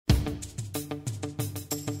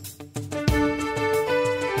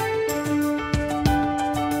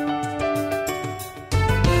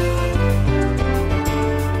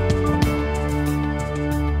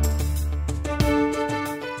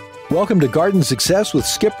Welcome to Garden Success with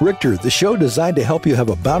Skip Richter, the show designed to help you have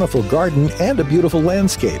a bountiful garden and a beautiful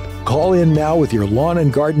landscape. Call in now with your lawn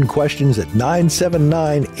and garden questions at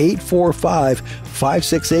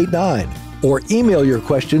 979-845-5689 or email your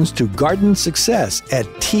questions to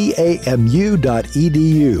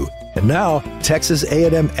gardensuccess@tamu.edu. And now, Texas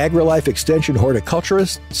A&M AgriLife Extension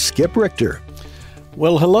horticulturist Skip Richter.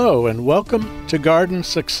 Well, hello and welcome to Garden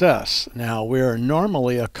Success. Now, we're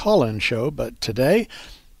normally a call-in show, but today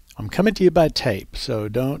I'm coming to you by tape, so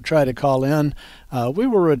don't try to call in. We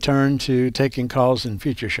will return to taking calls in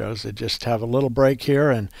future shows. I just have a little break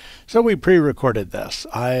here, and so we pre-recorded this.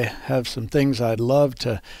 I have some things I'd love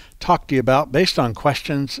to talk to you about based on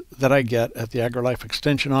questions that I get at the AgriLife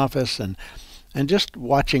Extension office and just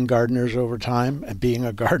watching gardeners over time and being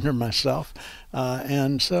a gardener myself.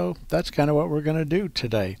 And so that's kind of what we're going to do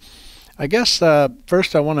today. I guess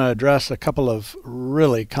first I want to address a couple of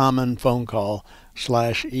really common phone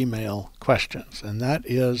call/email questions. And that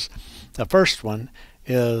is, the first one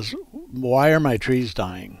is, why are my trees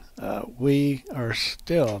dying? We are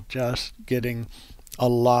still just getting a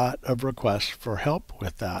lot of requests for help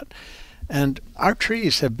with that. And our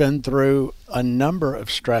trees have been through a number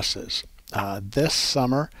of stresses. This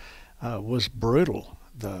summer was brutal.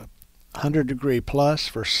 The 100-degree plus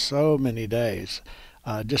for so many days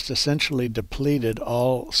just essentially depleted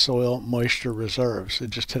all soil moisture reserves. It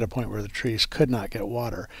just hit a point where the trees could not get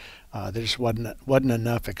water. There just wasn't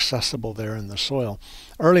enough accessible there in the soil.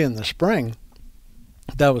 Early in the spring,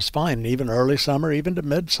 that was fine. Even early summer, even to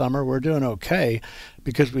midsummer, we're doing okay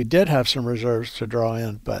because we did have some reserves to draw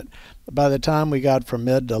in. But by the time we got from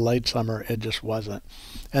mid to late summer, it just wasn't.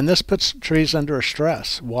 And this puts trees under a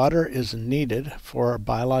stress. Water is needed for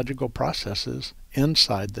biological processes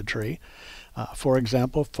inside the tree. For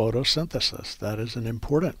example, photosynthesis. That is an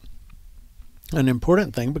important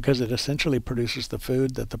thing because it essentially produces the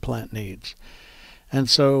food that the plant needs. And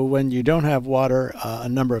so when you don't have water, a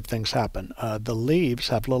number of things happen. The leaves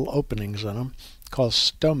have little openings in them called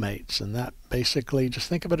stomates, and that basically, just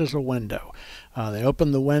think of it as a window. They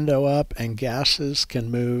open the window up and gases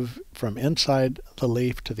can move from inside the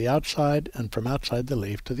leaf to the outside and from outside the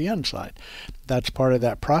leaf to the inside. That's part of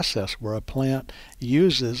that process where a plant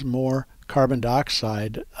uses more carbon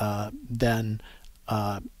dioxide than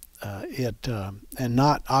and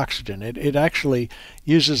not oxygen. It actually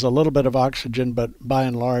uses a little bit of oxygen, but by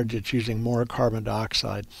and large it's using more carbon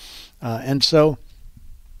dioxide. And so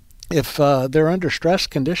if they're under stress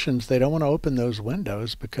conditions, they don't want to open those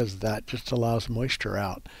windows because that just allows moisture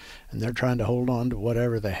out, and they're trying to hold on to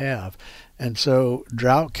whatever they have. And so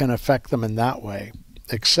drought can affect them in that way.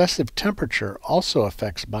 Excessive temperature also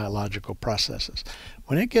affects biological processes.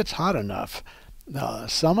 When it gets hot enough,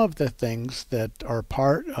 some of the things that are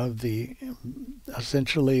part of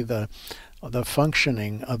essentially the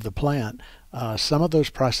functioning of the plant, some of those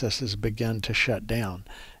processes begin to shut down.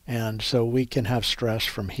 And so we can have stress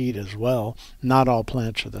from heat as well. Not all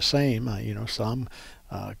plants are the same. Some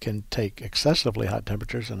can take excessively hot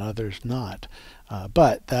temperatures and others not.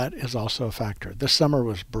 But that is also a factor. This summer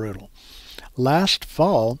was brutal. Last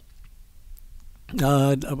fall,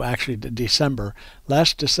 actually December,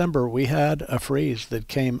 last December we had a freeze that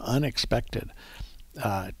came unexpected,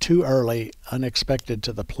 too early, unexpected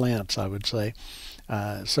to the plants, I would say.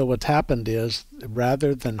 So what's happened is,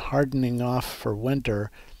 rather than hardening off for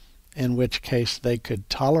winter, in which case they could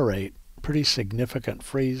tolerate pretty significant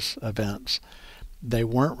freeze events, they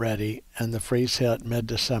weren't ready, and the freeze hit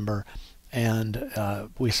mid-December, and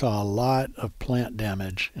we saw a lot of plant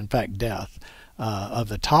damage, in fact death, of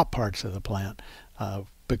the top parts of the plant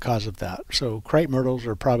because of that. So crepe myrtles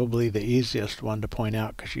are probably the easiest one to point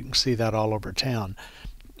out because you can see that all over town.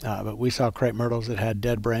 But we saw crepe myrtles that had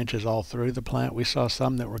dead branches all through the plant. We saw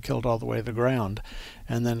some that were killed all the way to the ground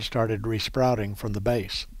and then started resprouting from the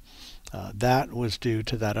base. That was due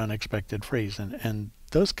to that unexpected freeze. And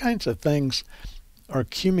those kinds of things are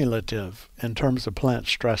cumulative in terms of plant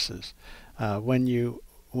stresses. When you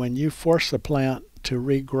force a plant to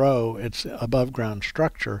regrow its above ground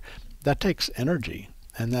structure, that takes energy,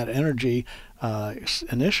 and that energy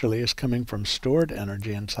initially is coming from stored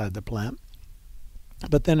energy inside the plant.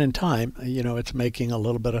 But then in time, it's making a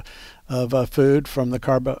little bit of food from the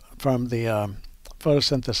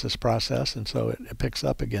photosynthesis process, and so it picks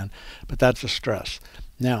up again. But that's a stress.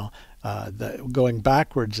 Now, going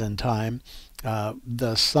backwards in time,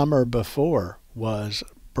 the summer before was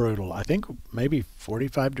brutal. I think maybe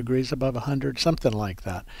 45 degrees above 100, something like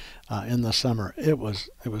that, in the summer. It was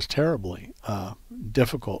terribly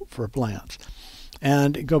difficult for plants.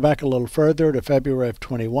 And go back a little further to February of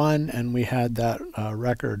 21, and we had that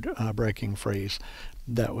record-breaking freeze.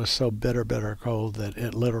 that was so bitter cold that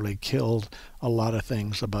it literally killed a lot of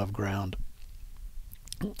things above ground,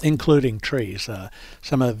 including trees.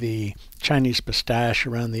 Some of the Chinese pistache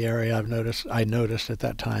around the area I noticed at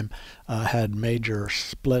that time had major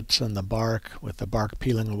splits in the bark, with the bark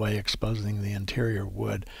peeling away, exposing the interior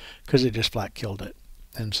wood, because it just flat killed it.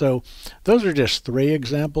 And so those are just three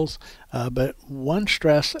examples, but one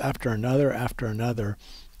stress after another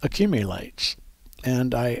accumulates.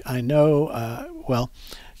 And I know,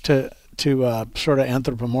 to sort of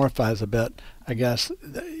anthropomorphize a bit, I guess,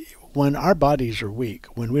 when our bodies are weak,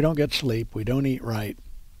 when we don't get sleep, we don't eat right,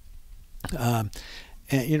 and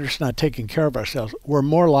you're just not taking care of ourselves, we're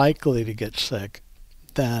more likely to get sick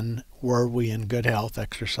than were we in good health,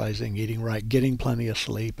 exercising, eating right, getting plenty of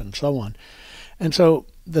sleep, and so on. And so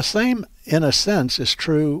the same, in a sense, is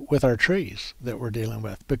true with our trees that we're dealing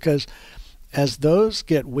with, because as those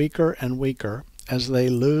get weaker and weaker, as they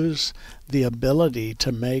lose the ability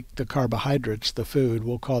to make the carbohydrates, the food,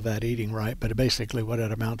 we'll call that eating right, but basically what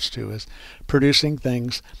it amounts to is producing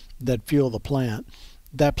things that fuel the plant,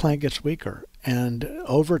 that plant gets weaker. And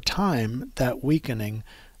over time, that weakening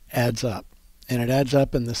adds up. And it adds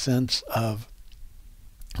up in the sense of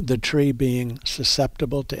the tree being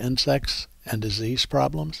susceptible to insects and disease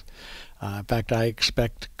problems. In fact, I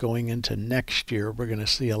expect going into next year, we're going to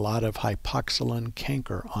see a lot of hypoxylon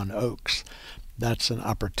canker on oaks. That's an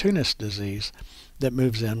opportunist disease that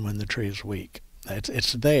moves in when the tree is weak.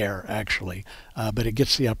 It's there, actually, but it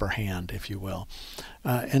gets the upper hand, if you will.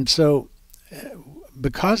 And so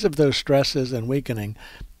because of those stresses and weakening,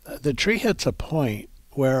 the tree hits a point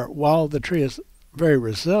where, while the tree is very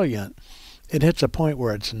resilient, it hits a point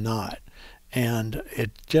where it's not. And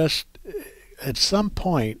it just, at some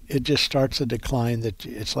point, it just starts a decline that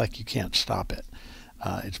it's like you can't stop it.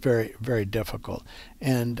 It's very, very difficult.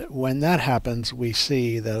 And when that happens, we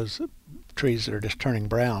see those trees that are just turning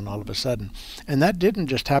brown all of a sudden. And that didn't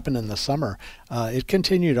just happen in the summer. It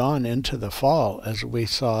continued on into the fall as we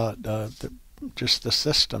saw just the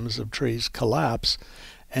systems of trees collapse,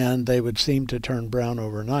 and they would seem to turn brown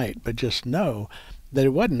overnight. But just know that it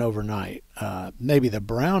wasn't overnight. Maybe the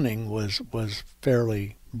browning was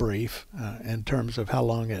fairly brief in terms of how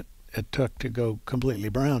long it took to go completely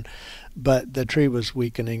brown, but the tree was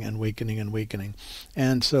weakening and weakening and weakening.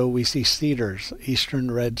 And so we see cedars, eastern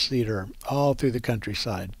red cedar, all through the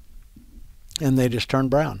countryside, and they just turn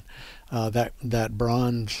brown, that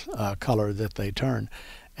bronze color that they turn.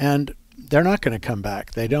 And they're not going to come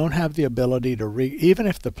back. They don't have the ability to even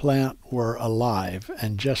if the plant were alive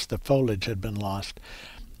and just the foliage had been lost.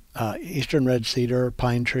 Eastern red cedar,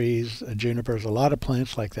 pine trees, junipers, a lot of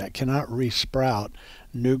plants like that cannot resprout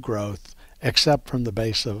new growth except from the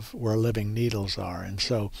base of where living needles are. And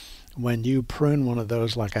so when you prune one of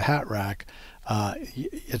those like a hat rack,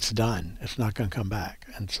 it's done. It's not going to come back.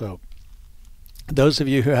 And so those of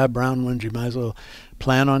you who have brown ones, you might as well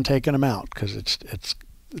plan on taking them out, because it's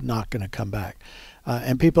not going to come back.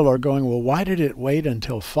 And people are going, well, why did it wait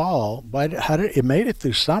until fall? How did it made it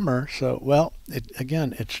through summer? So, well,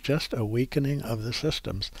 again, it's just a weakening of the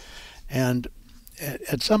systems. And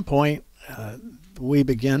at some point, we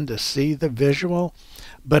begin to see the visual,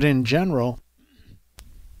 but in general,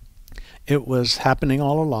 it was happening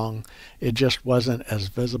all along. It just wasn't as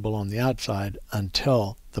visible on the outside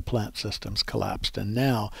until the plant systems collapsed. And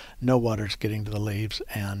now no water's getting to the leaves,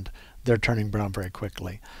 and they're turning brown very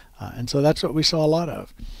quickly. And so that's what we saw a lot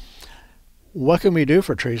of. What can we do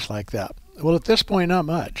for trees like that? Well, at this point, not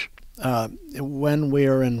much. When we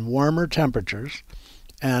are in warmer temperatures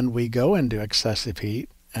and we go into excessive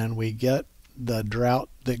heat and we get the drought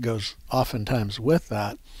that goes oftentimes with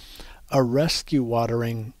that, a rescue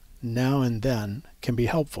watering now and then can be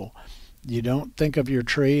helpful. You don't think of your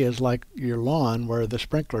tree as like your lawn where the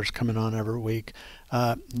sprinkler's coming on every week.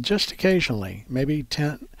 Just occasionally, maybe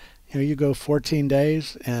 10, you go 14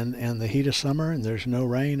 days and the heat of summer and there's no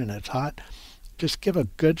rain and it's hot, just give a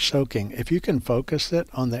good soaking. If you can focus it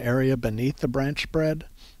on the area beneath the branch spread,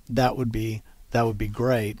 that would be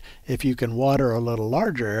great. If you can water a little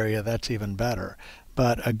larger area, that's even better.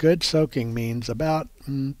 But a good soaking means about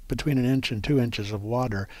between 1 inch and 2 inches of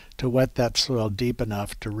water to wet that soil deep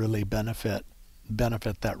enough to really benefit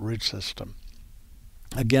that root system.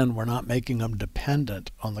 Again, we're not making them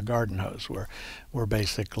dependent on the garden hose. We're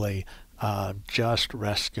basically just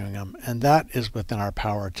rescuing them, and that is within our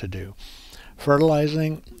power to do.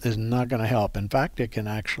 Fertilizing is not going to help. In fact, it can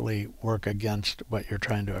actually work against what you're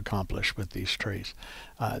trying to accomplish with these trees.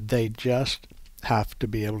 They just have to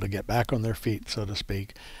be able to get back on their feet, so to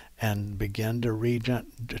speak, and begin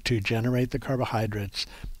to generate the carbohydrates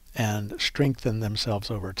and strengthen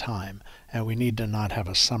themselves over time. And we need to not have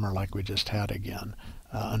a summer like we just had again.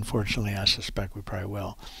 Unfortunately, I suspect we probably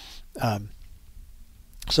will.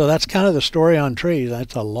 So that's kind of the story on trees.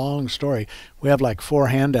 That's a long story. We have like 4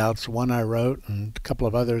 handouts, one I wrote and a couple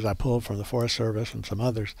of others I pulled from the Forest Service and some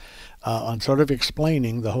others, on sort of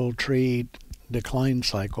explaining the whole tree decline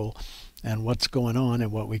cycle and what's going on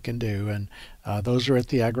and what we can do. And those are at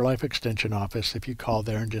the AgriLife Extension office. If you call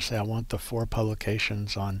there and just say, I want the 4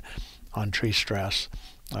 publications on tree stress,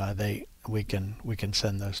 we can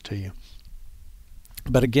send those to you.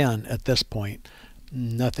 But again, at this point,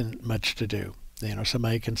 nothing much to do.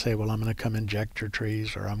 Somebody can say, well, I'm going to come inject your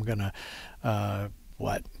trees, or I'm going to,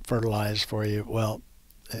 fertilize for you. Well,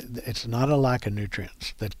 it's not a lack of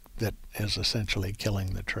nutrients that is essentially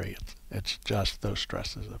killing the tree. It's just those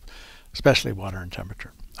stresses of especially water and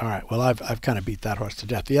temperature. All right, well, I've kind of beat that horse to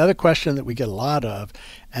death. The other question that we get a lot of,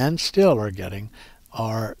 and still are getting,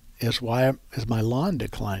 is why is my lawn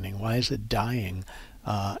declining? Why is it dying?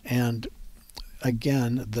 And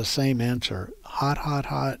again, the same answer: hot, hot,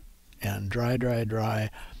 hot, and dry, dry, dry.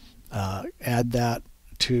 Add that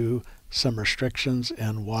to some restrictions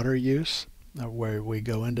in water use, where we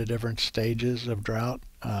go into different stages of drought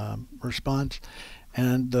response,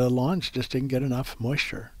 and the lawns just didn't get enough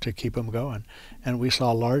moisture to keep them going. And we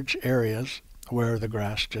saw large areas where the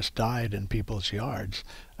grass just died in people's yards,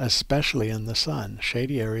 especially in the sun.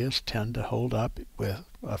 Shady areas tend to hold up with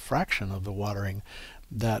a fraction of the watering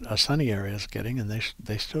that a sunny area is getting, and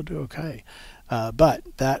they still do okay. But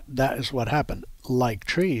that is what happened. Like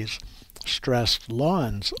trees, stressed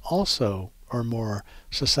lawns also are more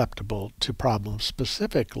susceptible to problems,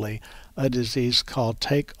 specifically a disease called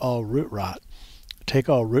take-all root rot.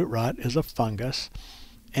 Take-all root rot is a fungus,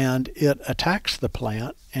 and it attacks the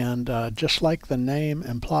plant, and just like the name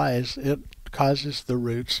implies, it causes the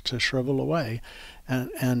roots to shrivel away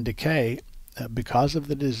and decay because of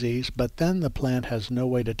the disease, but then the plant has no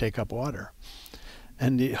way to take up water.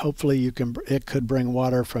 And hopefully it could bring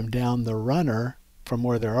water from down the runner, from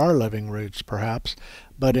where there are living roots perhaps,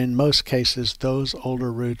 but in most cases those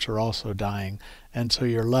older roots are also dying, and so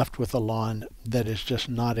you're left with a lawn that is just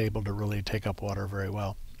not able to really take up water very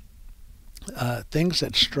well. Things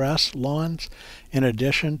that stress lawns, in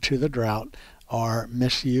addition to the drought, are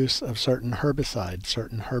misuse of certain herbicides.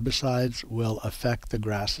 Certain herbicides will affect the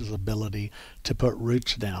grass's ability to put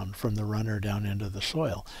roots down from the runner down into the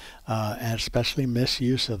soil, and especially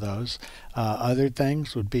misuse of those. Other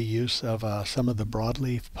things would be use of some of the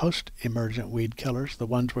broadleaf post-emergent weed killers, the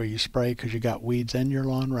ones where you spray because you got weeds in your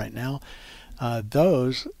lawn right now.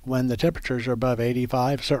 Those, when the temperatures are above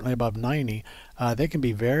 85, certainly above 90, they can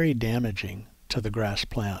be very damaging to the grass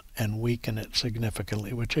plant and weaken it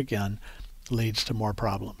significantly, which again leads to more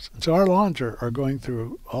problems. And so our lawns are going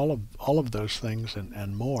through all of those things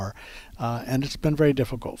and more, and it's been very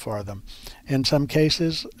difficult for them. In some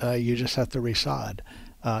cases, you just have to resod.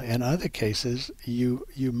 In other cases, you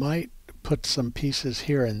might put some pieces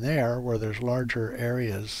here and there where there's larger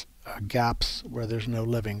areas, gaps where there's no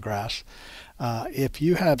living grass. If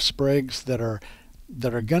you have sprigs that are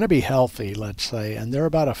going to be healthy, let's say, and they're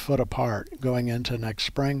about a foot apart going into next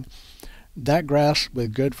spring, that grass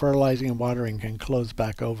with good fertilizing and watering can close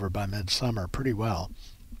back over by midsummer pretty well.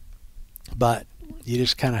 But you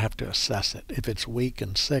just kind of have to assess it. If it's weak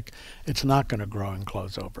and sick, it's not going to grow and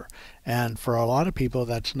close over. And for a lot of people,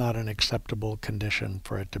 that's not an acceptable condition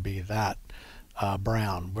for it to be that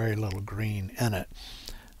brown, very little green in it.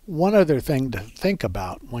 One other thing to think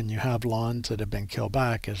about when you have lawns that have been killed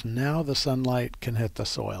back is now the sunlight can hit the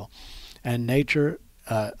soil, and nature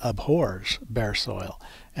abhors bare soil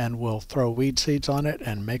and will throw weed seeds on it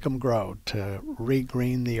and make them grow to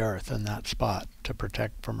regreen the earth in that spot to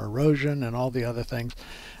protect from erosion and all the other things.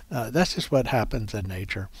 That's just what happens in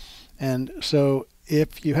nature. And so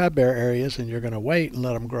if you have bare areas and you're going to wait and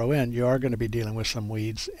let them grow in, you are going to be dealing with some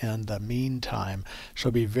weeds in the meantime.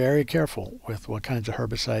 So be very careful with what kinds of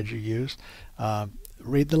herbicides you use.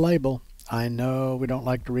 Read the label. I know we don't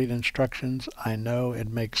like to read instructions. I know it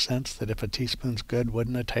makes sense that if a teaspoon's good,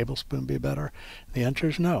 wouldn't a tablespoon be better? The answer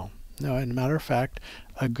is no. No, as a matter of fact,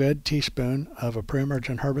 a good teaspoon of a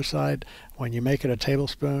pre-emergent herbicide, when you make it a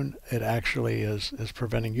tablespoon, it actually is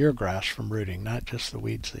preventing your grass from rooting, not just the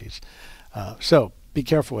weed seeds. So be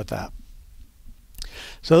careful with that.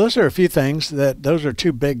 So those are a few things those are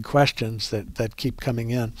two big questions that keep coming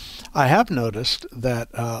in. I have noticed that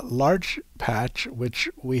large patch, which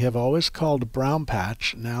we have always called brown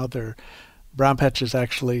patch, now brown patch is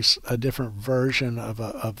actually a different version of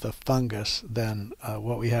the fungus than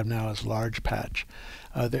what we have now as large patch.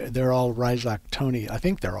 They're all Rhizoctonia. I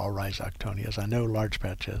think they're all Rhizoctonias. I know large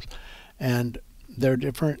patch is. And there are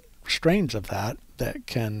different strains of that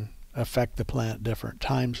can affect the plant different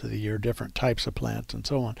times of the year, different types of plants, and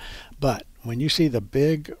so on. But when you see the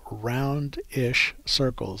big round-ish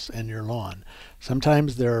circles in your lawn,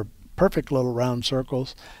 sometimes they're perfect little round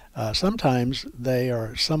circles. Sometimes they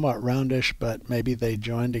are somewhat roundish, but maybe they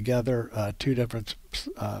join together two different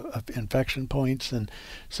infection points, and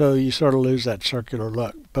so you sort of lose that circular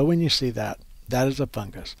look. But when you see that, that is a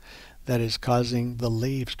fungus that is causing the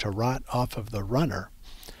leaves to rot off of the runner.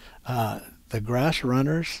 The grass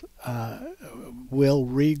runners will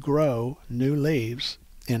regrow new leaves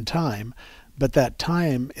in time, but that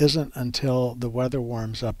time isn't until the weather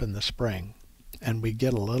warms up in the spring and we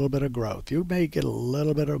get a little bit of growth. You may get a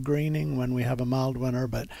little bit of greening when we have a mild winter,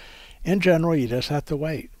 but in general you just have to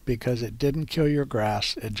wait because it didn't kill your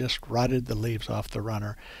grass. It just rotted the leaves off the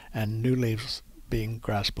runner, and new leaves, being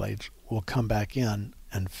grass blades, will come back in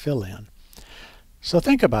and fill in. So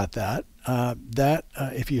think about that.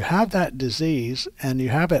 If you have that disease and you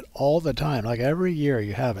have it all the time, like every year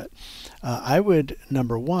you have it, I would,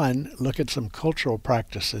 number one, look at some cultural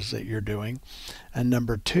practices that you're doing. And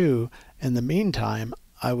number two, in the meantime,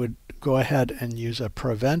 I would go ahead and use a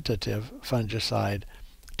preventative fungicide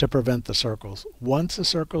to prevent the circles. Once the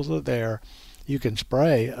circles are there, you can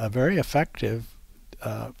spray a very effective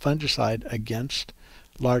fungicide against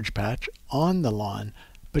large patch on the lawn,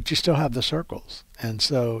 but you still have the circles, and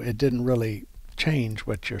so it didn't really change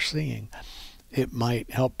what you're seeing. It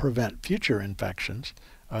might help prevent future infections,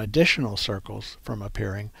 additional circles from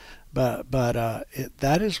appearing, but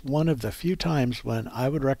that is one of the few times when I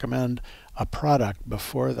would recommend a product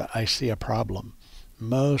before I see a problem.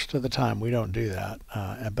 Most of the time we don't do that,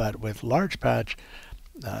 but with large patch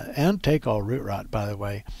and take all root rot, by the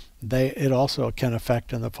way, it also can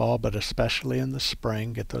affect in the fall, but especially in the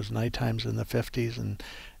spring. Get those night times in the 50s,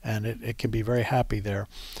 and it can be very happy there.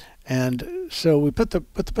 And so we put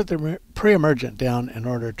the pre-emergent down in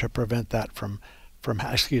order to prevent that from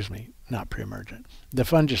not pre-emergent, the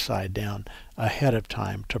fungicide down ahead of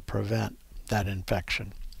time to prevent that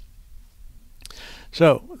infection.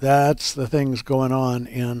 So that's the things going on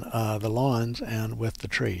in the lawns and with the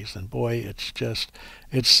trees. And boy,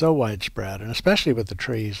 it's so widespread, and especially with the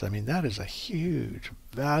trees. I mean, that is a huge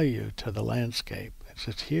value to the landscape. It's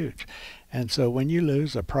just huge. And so when you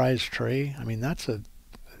lose a prized tree, I mean,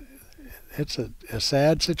 it's a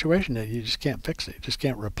sad situation that you just can't fix it. You just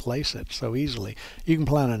can't replace it so easily. You can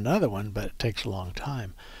plant another one, but it takes a long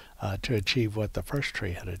time to achieve what the first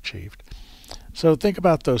tree had achieved. So think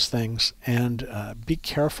about those things, and be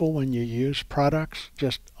careful when you use products.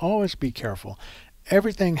 Just always be careful.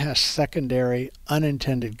 Everything has secondary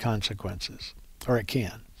unintended consequences, or it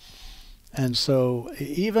can. And so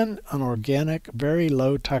even an organic, very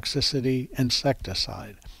low toxicity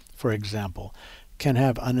insecticide, for example, can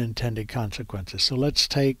have unintended consequences. So let's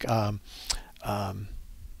take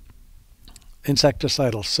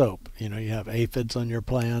insecticidal soap. You know, you have aphids on your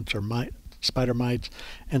plants or spider mites.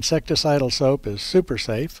 Insecticidal soap is super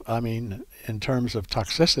safe. I mean, in terms of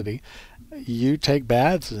toxicity, you take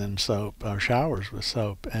baths in soap or showers with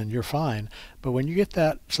soap and you're fine. But when you get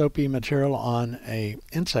that soapy material on a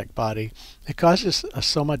insect body, it causes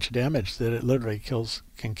so much damage that it literally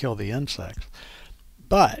can kill the insects.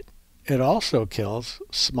 But it also kills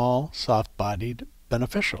small, soft-bodied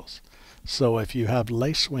beneficials. So if you have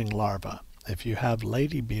lacewing larvae, if you have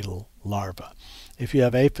lady beetle larvae, if you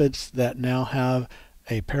have aphids that now have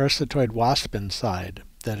a parasitoid wasp inside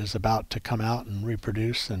that is about to come out and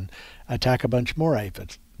reproduce and attack a bunch more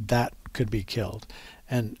aphids, that could be killed.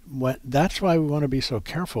 And that's why we want to be so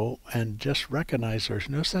careful and just recognize there's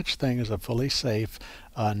no such thing as a fully safe,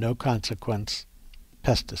 no consequence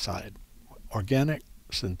pesticide. Organic,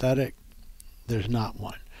 synthetic, there's not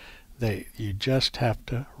one. You just have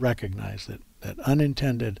to recognize that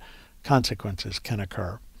unintended consequences can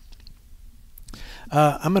occur.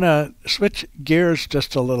 I'm going to switch gears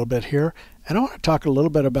just a little bit here, and I want to talk a little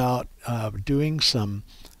bit about doing some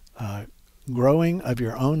growing of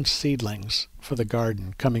your own seedlings for the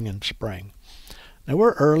garden coming in spring. Now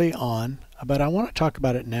we're early on, but I want to talk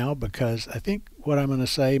about it now because I think what I'm going to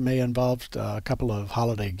say may involve a couple of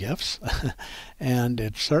holiday gifts, and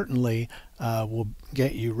it certainly will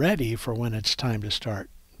get you ready for when it's time to start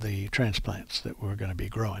the transplants that we're going to be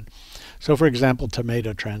growing. So for example,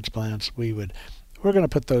 tomato transplants, we're going to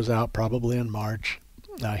put those out probably in March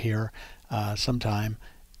here sometime,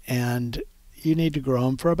 and you need to grow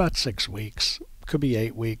them for about 6 weeks, could be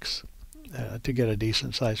 8 weeks to get a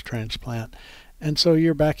decent sized transplant. And so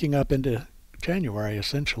you're backing up into January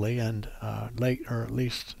essentially, and late, or at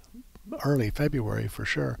least early February for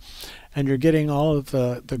sure, and you're getting all of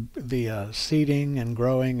the seeding and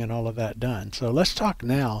growing and all of that done. So let's talk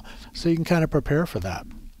now, so you can kind of prepare for that.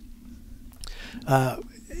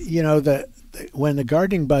 When the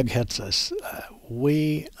gardening bug hits us,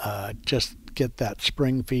 we just get that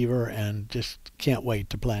spring fever and just can't wait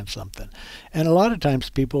to plant something. And a lot of times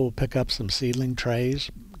people will pick up some seedling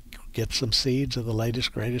trays, get some seeds of the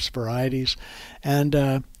latest, greatest varieties,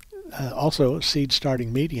 and also seed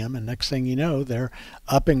starting medium, and next thing you know, they're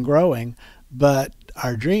up and growing, but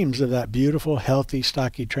our dreams of that beautiful, healthy,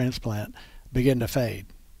 stocky transplant begin to fade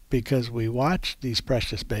because we watch these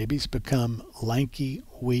precious babies become lanky,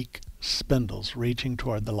 weak spindles reaching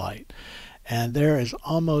toward the light. And there is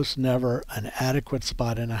almost never an adequate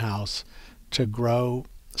spot in a house to grow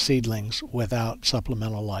seedlings without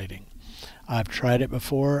supplemental lighting. I've tried it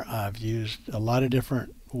before. I've used a lot of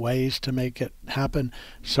different ways to make it happen.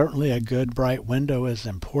 Certainly a good bright window is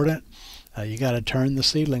important. You got to turn the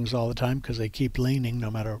seedlings all the time because they keep leaning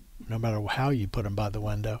no matter how you put them by the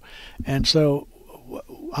window. And so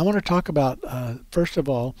I want to talk about first of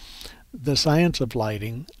all the science of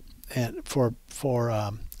lighting and for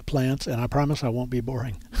plants, and I promise I won't be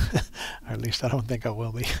boring, or at least I don't think I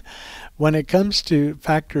will be. When it comes to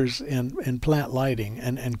factors in plant lighting,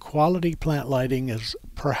 and quality plant lighting is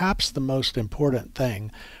perhaps the most important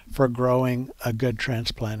thing for growing a good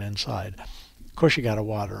transplant inside. Of course, you got to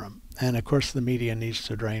water them, and of course the media needs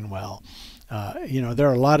to drain well. There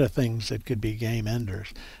are a lot of things that could be game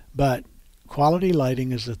enders, but quality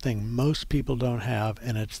lighting is the thing most people don't have,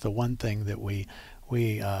 and it's the one thing that we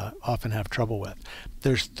often have trouble with.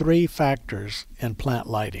 There's three factors in plant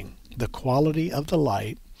lighting: the quality of the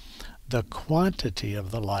light, the quantity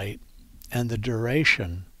of the light, and the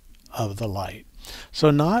duration of the light. So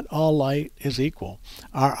not all light is equal.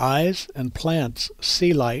 Our eyes and plants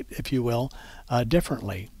see light, if you will,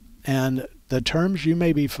 differently. And the terms you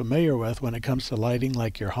may be familiar with when it comes to lighting,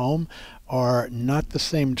 like your home, are not the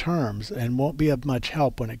same terms and won't be of much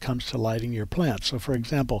help when it comes to lighting your plants. So for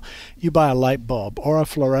example, you buy a light bulb or a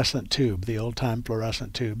fluorescent tube, the old-time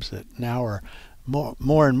fluorescent tubes that now are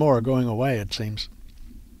more and more going away, it seems.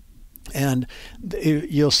 And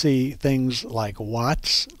you'll see things like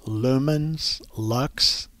watts, lumens,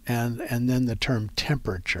 lux, and then the term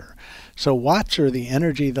temperature. So watts are the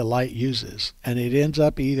energy the light uses, and it ends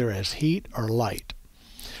up either as heat or light.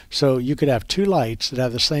 So you could have two lights that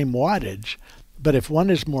have the same wattage, but if one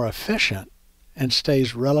is more efficient and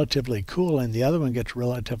stays relatively cool and the other one gets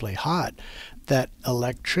relatively hot, that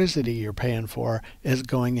electricity you're paying for is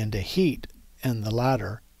going into heat in the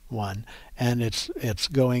latter one, and it's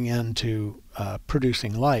going into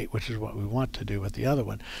producing light, which is what we want to do with the other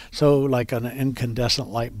one. So like an incandescent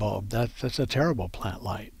light bulb, that's a terrible plant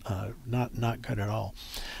light, not good at all.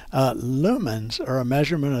 Lumens are a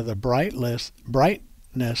measurement of the brightness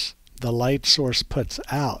the light source puts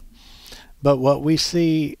out, but what we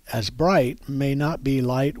see as bright may not be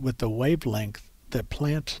light with the wavelength that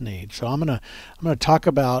plants need. So I'm gonna talk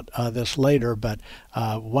about this later, but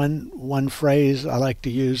one phrase I like to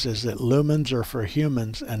use is that lumens are for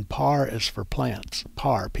humans and PAR is for plants.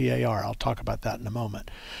 PAR, P-A-R. I'll talk about that in a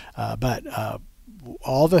moment. But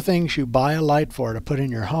all the things you buy a light for to put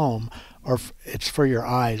in your home, it's for your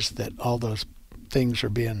eyes that all those things are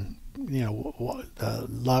being,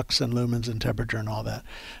 lux and lumens and temperature and all that.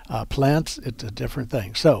 Plants, it's a different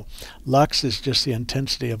thing. So lux is just the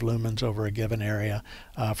intensity of lumens over a given area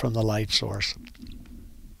from the light source.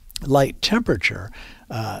 Light temperature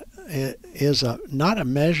is not a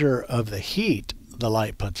measure of the heat the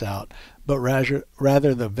light puts out, but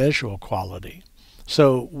rather the visual quality.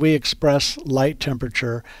 So we express light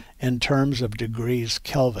temperature in terms of degrees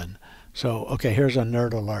Kelvin. So, okay, here's a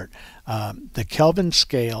nerd alert. The Kelvin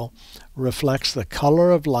scale reflects the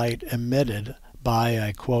color of light emitted by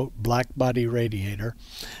a, quote, black body radiator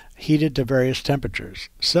heated to various temperatures.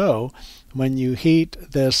 So, when you heat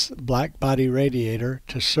this black body radiator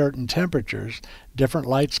to certain temperatures, different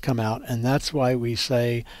lights come out, and that's why we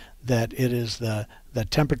say that it is the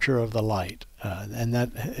temperature of the light. And that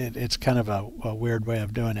it's kind of a weird way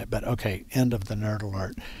of doing it, but okay, end of the nerd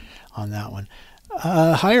alert on that one.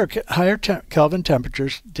 Higher Kelvin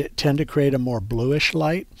temperatures tend to create a more bluish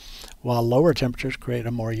light, while lower temperatures create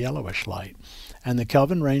a more yellowish light. And the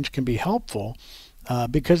Kelvin range can be helpful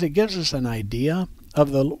because it gives us an idea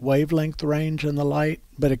of the wavelength range in the light,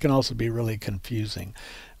 but it can also be really confusing.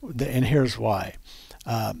 And here's why.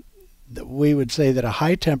 We would say that a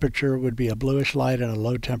high temperature would be a bluish light and a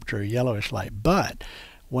low temperature a yellowish light. But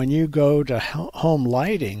when you go to home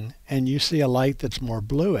lighting and you see a light that's more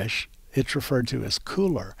bluish, it's referred to as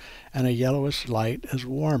cooler, and a yellowish light is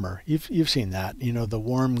warmer. You've seen that, the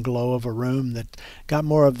warm glow of a room that got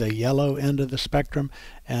more of the yellow end of the spectrum,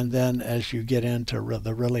 and then as you get into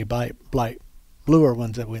the really bright bluer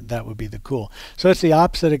ones, that would be the cool. So it's the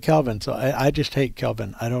opposite of Kelvin. So I just hate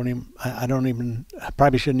Kelvin. I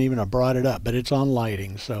probably shouldn't even have brought it up, but it's on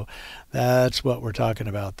lighting, so that's what we're talking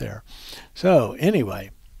about there. So anyway,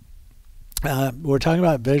 we're talking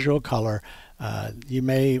about visual color. You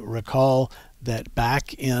may recall that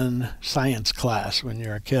back in science class when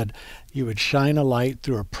you're a kid, you would shine a light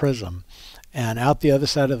through a prism, and out the other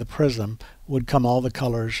side of the prism would come all the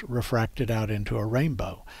colors refracted out into a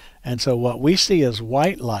rainbow. And so what we see as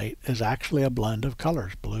white light is actually a blend of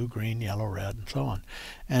colors: blue, green, yellow, red, and so on.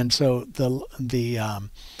 And so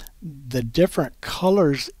the different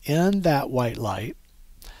colors in that white light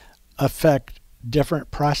affect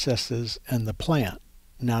different processes in the plant.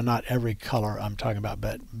 Now, not every color I'm talking about,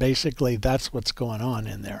 but basically that's what's going on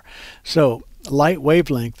in there. So light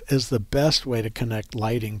wavelength is the best way to connect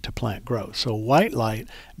lighting to plant growth. So white light,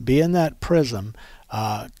 being that prism,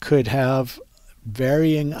 could have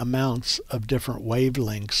varying amounts of different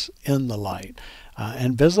wavelengths in the light.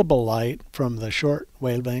 And visible light from the short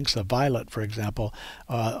wavelengths of violet, for example,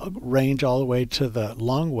 range all the way to the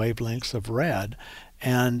long wavelengths of red.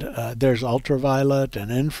 And there's ultraviolet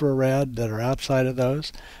and infrared that are outside of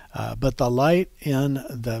those. But the light in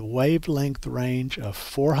the wavelength range of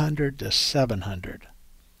 400 to 700,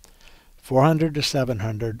 400 to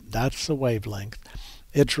 700, that's the wavelength.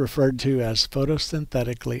 It's referred to as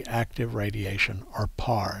photosynthetically active radiation, or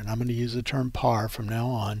PAR. And I'm going to use the term PAR from now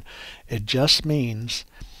on. It just means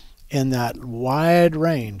in that wide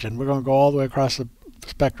range, and we're going to go all the way across the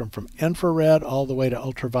spectrum from infrared all the way to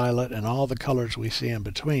ultraviolet and all the colors we see in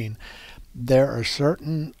between, there are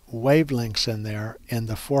certain wavelengths in there in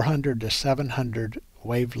the 400 to 700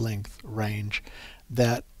 wavelength range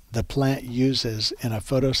that the plant uses in a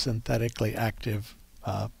photosynthetically active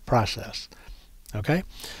process. Okay,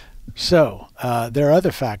 so there are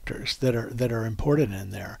other factors that are important in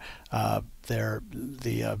there.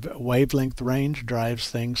 The wavelength range drives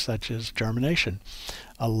things such as germination.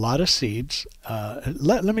 A lot of seeds,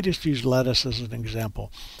 let me just use lettuce as an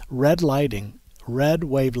example. Red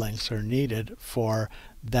wavelengths are needed for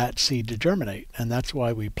that seed to germinate, and that's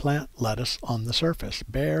why we plant lettuce on the surface,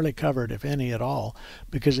 barely covered if any at all,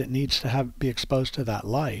 because it needs to be exposed to that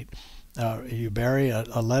light. You bury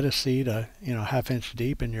a lettuce seed half-inch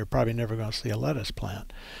deep, and you're probably never going to see a lettuce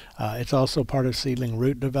plant. It's also part of seedling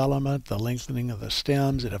root development, the lengthening of the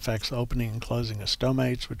stems. It affects opening and closing of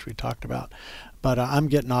stomates, which we talked about. But I'm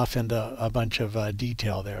getting off into a bunch of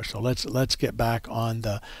detail there. So let's get back on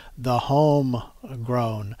the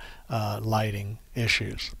homegrown lighting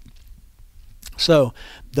issues. So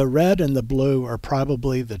the red and the blue are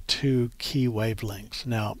probably the two key wavelengths.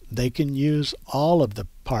 Now, they can use all of the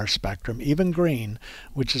PAR spectrum, even green,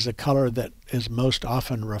 which is a color that is most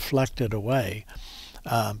often reflected away.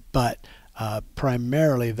 But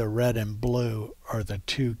primarily the red and blue are the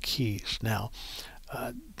two keys. Now,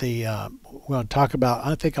 we're going to talk about,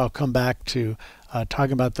 I think I'll come back to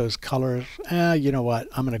talking about those colors. You know what?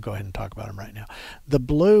 I'm going to go ahead and talk about them right now. The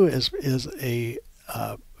blue is a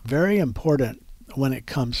very important when it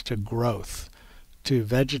comes to growth, to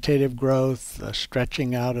vegetative growth, the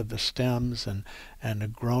stretching out of the stems and the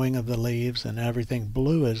growing of the leaves and everything.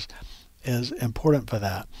 Blue is important for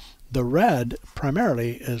that. The red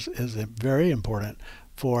primarily is very important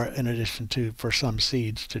for, in addition to for some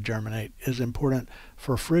seeds to germinate, is important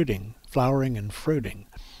for fruiting, flowering and fruiting.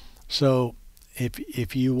 So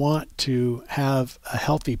if you want to have a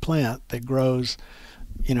healthy plant that grows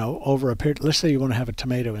over a period, let's say you want to have a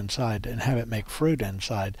tomato inside and have it make fruit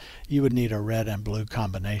inside, you would need a red and blue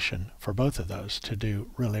combination for both of those to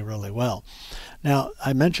do really, really well. Now,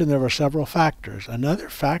 I mentioned there were several factors. Another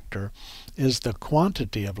factor is the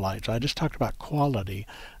quantity of light. So I just talked about quality.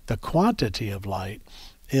 The quantity of light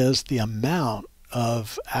is the amount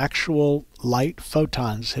of actual light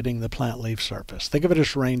photons hitting the plant leaf surface. Think of it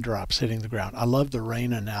as raindrops hitting the ground. I love the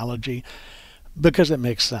rain analogy because it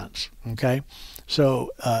makes sense. Okay, so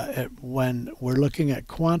when we're looking at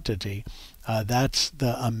quantity, that's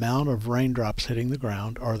the amount of raindrops hitting the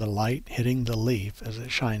ground or the light hitting the leaf as it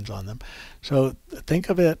shines on them. So think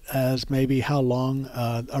of it as maybe how long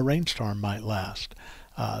a rainstorm might last.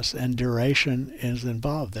 And duration is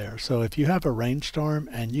involved there. So if you have a rainstorm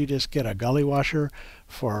and you just get a gully washer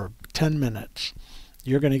for 10 minutes,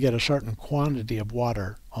 you're going to get a certain quantity of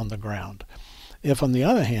water on the ground. If, on the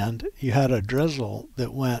other hand, you had a drizzle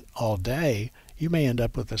that went all day, you may end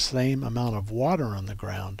up with the same amount of water on the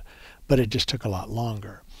ground, but it just took a lot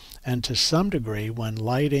longer. And to some degree, when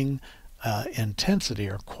lighting intensity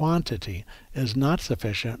or quantity is not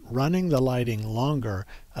sufficient, running the lighting longer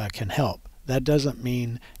can help. That doesn't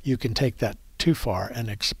mean you can take that too far and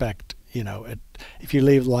expect, if you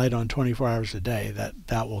leave light on 24 hours a day,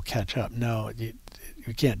 that will catch up. No, you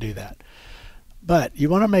can't do that. But you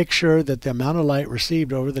want to make sure that the amount of light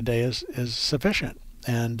received over the day is sufficient.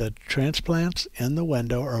 And the transplants in the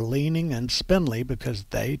window are leaning and spindly because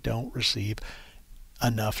they don't receive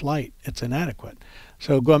enough light. It's inadequate.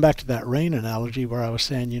 So going back to that rain analogy where I was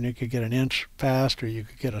saying you could get an inch fast or you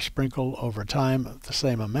could get a sprinkle over time of the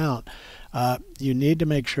same amount, you need to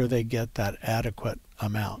make sure they get that adequate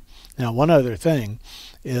amount. Now, one other thing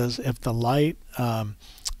is if the light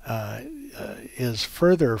is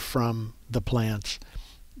further from the plants,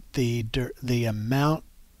 the amount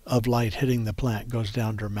of light hitting the plant goes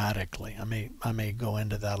down dramatically. I may go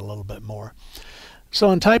into that a little bit more. So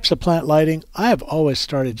in types of plant lighting, I have always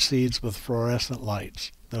started seeds with fluorescent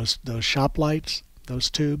lights. Those shop lights, those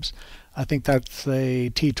tubes, I think that's a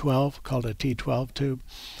T12, called a T12 tube.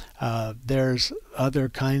 There's other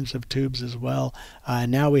kinds of tubes as well.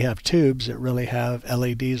 Now we have tubes that really have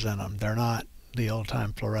LEDs in them. They're not the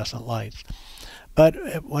old-time fluorescent lights.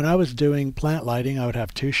 But when I was doing plant lighting, I would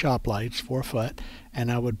have two shop lights, 4 foot,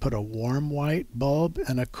 and I would put a warm white bulb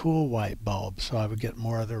and a cool white bulb. So I would get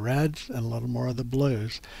more of the reds and a little more of the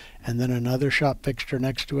blues. And then another shop fixture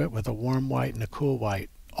next to it with a warm white and a cool white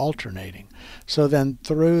alternating. So then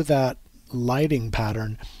through that lighting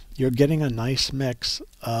pattern, you're getting a nice mix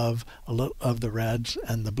of the reds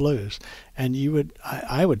and the blues. And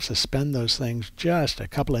I would suspend those things just a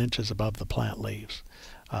couple of inches above the plant leaves.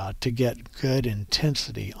 To get good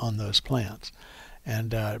intensity on those plants.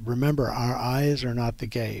 And remember, our eyes are not the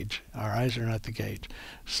gauge. Our eyes are not the gauge.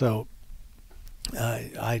 So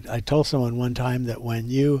I told someone one time that when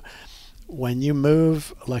you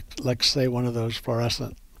move, let's say one of those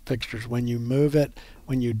fluorescent fixtures, when you move it,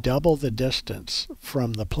 when you double the distance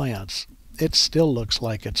from the plants, it still looks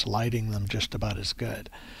like it's lighting them just about as good.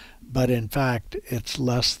 But in fact, it's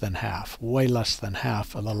less than half, way less than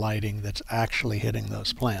half of the lighting that's actually hitting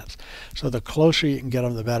those plants. So the closer you can get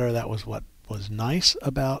them, the better. That was what was nice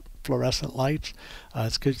about fluorescent lights.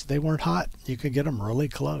 It's because they weren't hot. You could get them really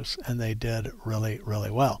close, and they did really,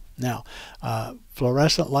 really well. Now,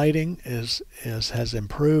 fluorescent lighting has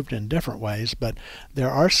improved in different ways, but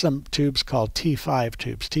there are some tubes called T5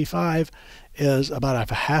 tubes. T5 is about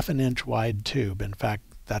a ½ an inch wide tube. In fact,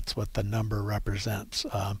 that's what the number represents,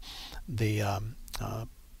 the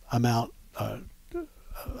amount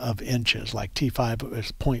of inches. Like T5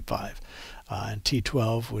 is 0.5, and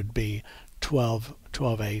T12 would be 12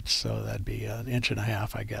 eighths, so that'd be an inch and a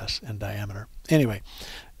half, I guess, in diameter. Anyway,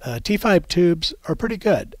 T5 tubes are pretty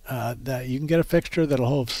good. That you can get a fixture that'll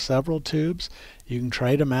hold several tubes. You can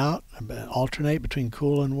trade them out, alternate between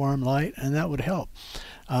cool and warm light, and that would help.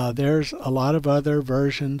 There's a lot of other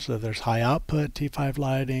versions. There's high output T5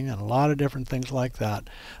 lighting and a lot of different things like that.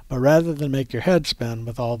 But rather than make your head spin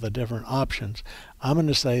with all the different options, I'm going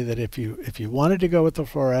to say that if you wanted to go with the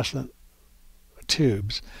fluorescent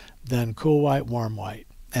tubes, then cool white, warm white,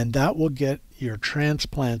 and that will get your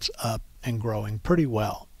transplants up and growing pretty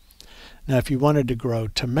well. Now, if you wanted to grow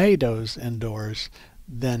tomatoes indoors,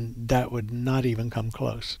 then that would not even come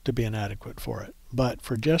close to being adequate for it. But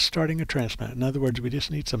for just starting a transplant, in other words, we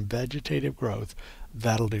just need some vegetative growth,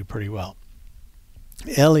 that'll do pretty well.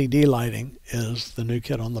 LED lighting is the new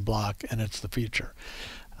kid on the block, and it's the future.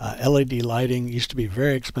 LED lighting used to be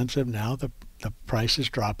very expensive. Now the price is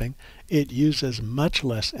dropping. It uses much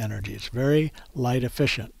less energy. It's very light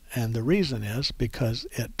efficient. And the reason is because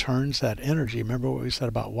it turns that energy, remember what we said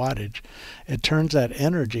about wattage, it turns that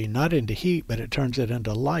energy not into heat, but it turns it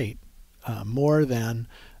into light more than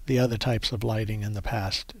the other types of lighting in the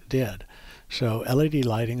past did. So LED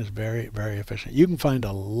lighting is very, very efficient. You can find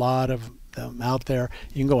a lot of them out there.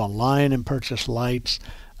 You can go online and purchase lights,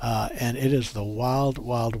 and it is the wild,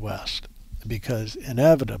 wild west, because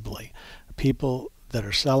inevitably people that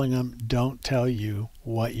are selling them don't tell you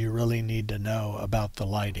what you really need to know about the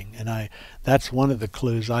lighting. And that's one of the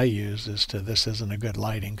clues I use as to this isn't a good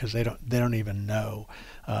lighting, because they don't even know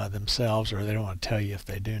themselves, or they don't want to tell you if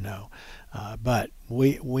they do know. But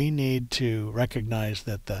we need to recognize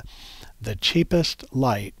that the cheapest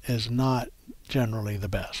light is not generally the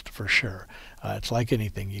best, for sure. It's like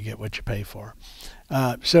anything, you get what you pay for.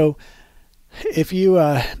 So if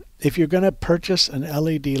you're going to purchase an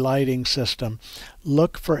LED lighting system,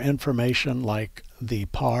 look for information like the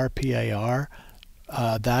PAR, P-A-R.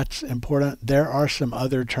 That's important. There are some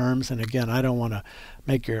other terms, and again, I don't want to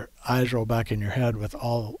make your eyes roll back in your head with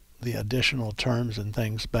all the additional terms and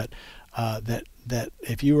things, but that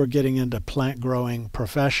if you were getting into plant growing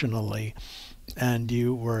professionally and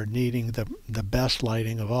you were needing the best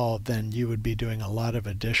lighting of all, then you would be doing a lot of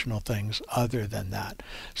additional things other than that.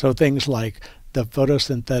 So things like the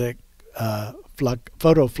photosynthetic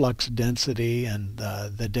photoflux density and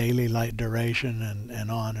the daily light duration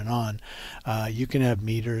and on and on. You can have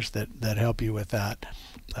meters that help you with that.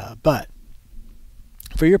 But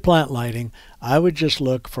for your plant lighting, I would just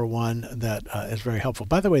look for one that is very helpful.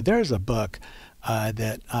 By the way, there's a book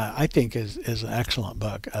that I think is an excellent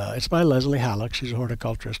book. It's by Leslie Halleck. She's a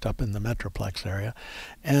horticulturist up in the Metroplex area.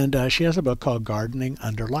 And she has a book called Gardening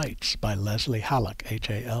Under Lights by Leslie Halleck,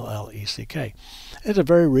 Halleck. It's a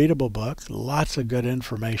very readable book, lots of good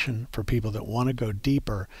information for people that want to go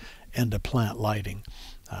deeper into plant lighting.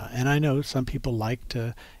 And I know some people like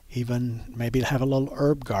to even maybe have a little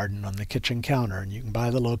herb garden on the kitchen counter, and you can buy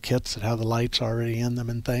the little kits that have the lights already in them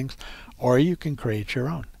and things, or you can create your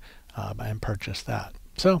own and purchase that.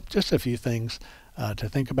 So just a few things to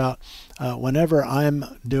think about. Whenever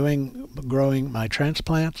I'm growing my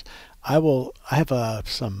transplants, I have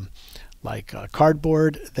some like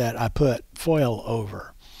cardboard that I put foil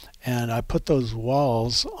over, and I put those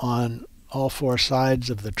walls on all four sides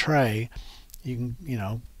of the tray. You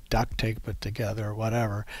can, duct tape it together or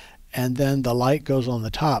whatever, and then the light goes on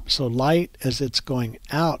the top. So light, as it's going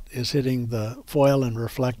out, is hitting the foil and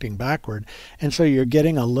reflecting backward, and so you're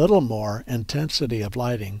getting a little more intensity of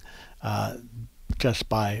lighting just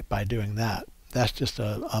by doing that. That's just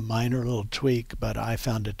a minor little tweak, but I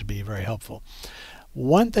found it to be very helpful.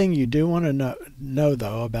 One thing you do want to know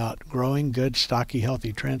though about growing good, stocky,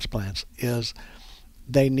 healthy transplants is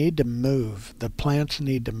they need to move. The plants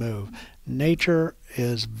need to move. Nature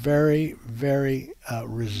is very, very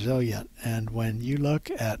resilient, and when you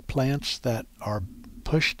look at plants that are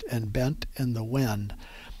pushed and bent in the wind,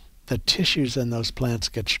 the tissues in those plants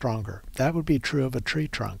get stronger. That would be true of a tree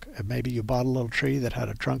trunk. Maybe you bought a little tree that had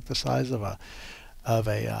a trunk the size of a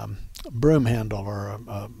broom handle or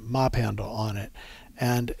a mop handle on it,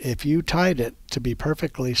 and if you tied it to be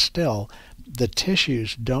perfectly still, the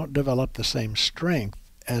tissues don't develop the same strength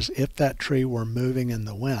as if that tree were moving in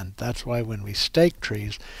the wind. That's why when we stake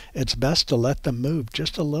trees, it's best to let them move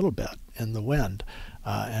just a little bit in the wind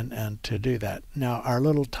and to do that. Now, our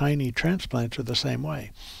little tiny transplants are the same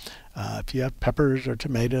way. If you have peppers or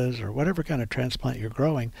tomatoes or whatever kind of transplant you're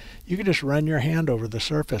growing, you can just run your hand over the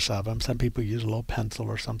surface of them. Some people use a little pencil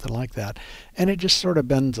or something like that, and it just sort of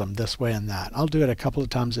bends them this way and that. I'll do it a couple of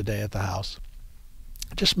times a day at the house.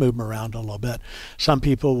 Just move them around a little bit. Some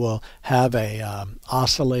people will have a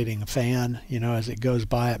oscillating fan. As it goes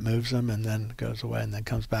by, it moves them and then goes away and then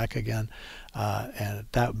comes back again. And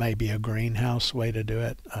that may be a greenhouse way to do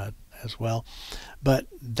it as well. But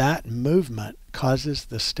that movement causes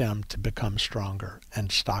the stem to become stronger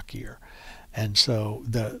and stockier. And so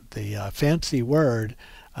the fancy word,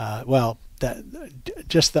 the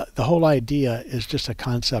whole idea is just a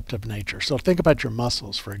concept of nature. So think about your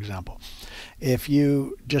muscles, for example. If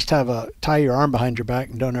you just tie your arm behind your back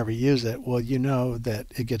and don't ever use it, well, you know that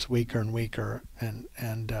it gets weaker and weaker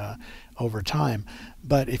and over time.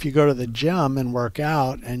 But if you go to the gym and work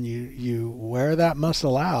out and you wear that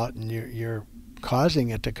muscle out and you're causing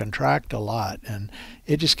it to contract a lot, and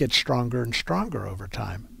it just gets stronger and stronger over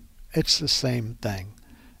time. It's the same thing.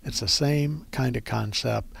 It's the same kind of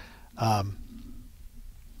concept. I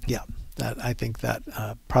think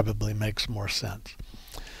that probably makes more sense.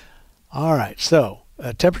 All right, so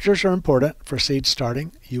temperatures are important for seed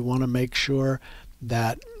starting. You want to make sure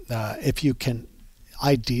that if you can,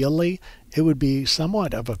 ideally, it would be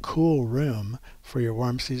somewhat of a cool room for your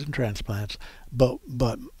warm season transplants, but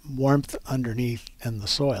warmth underneath in the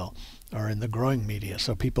soil or in the growing media.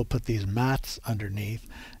 So people put these mats underneath,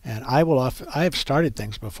 and I have started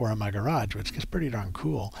things before in my garage, which gets pretty darn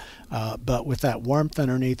cool. But with that warmth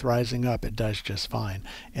underneath rising up, it does just fine.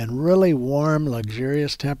 And really warm,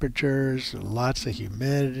 luxurious temperatures, lots of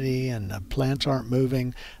humidity, and the plants aren't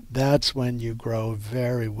moving, that's when you grow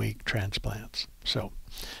very weak transplants. So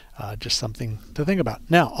just something to think about.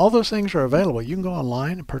 Now, all those things are available. You can go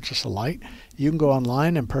online and purchase a light. You can go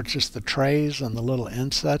online and purchase the trays and the little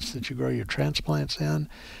insets that you grow your transplants in.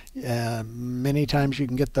 Many times you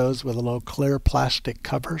can get those with a little clear plastic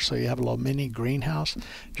cover, so you have a little mini greenhouse.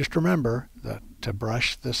 Just remember to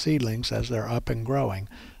brush the seedlings as they're up and growing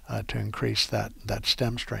to increase that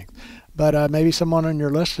stem strength. But maybe someone on your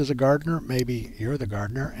list is a gardener. Maybe you're the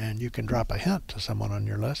gardener and you can drop a hint to someone on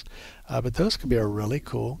your list. But those could be a really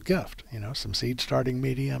cool gift. Some seed starting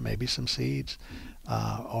media, maybe some seeds,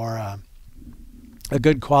 or a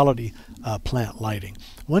good quality plant lighting.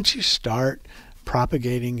 Once you start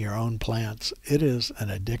propagating your own plants, it is an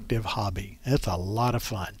addictive hobby. It's a lot of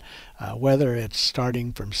fun. Whether it's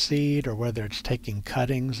starting from seed or whether it's taking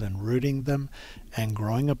cuttings and rooting them and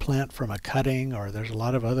growing a plant from a cutting, or there's a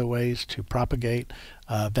lot of other ways to propagate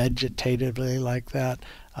vegetatively like that.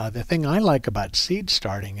 The thing I like about seed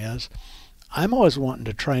starting is I'm always wanting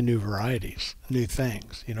to try new varieties, new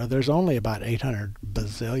things. There's only about 800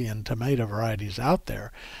 bazillion tomato varieties out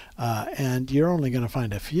there, and you're only going to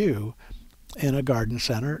find a few in a garden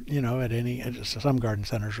center. Some garden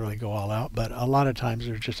centers really go all out, but a lot of times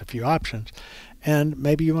there's just a few options, and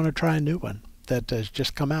maybe you want to try a new one that has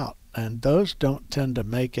just come out, and those don't tend to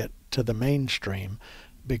make it to the mainstream.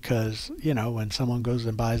 Because, when someone goes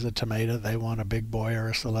and buys a tomato, they want a big boy or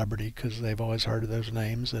a celebrity because they've always heard of those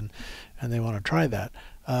names and they want to try that.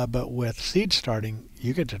 But with seed starting,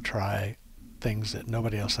 you get to try things that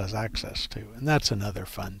nobody else has access to. And that's another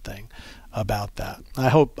fun thing about that. I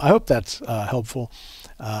hope that's helpful.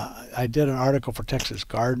 I did an article for Texas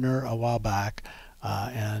Gardener a while back,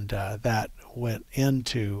 and that went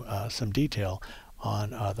into some detail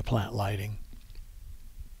on the plant lighting,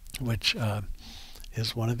 which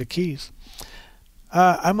is one of the keys.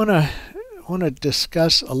 I'm want to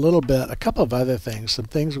discuss a couple of other things, some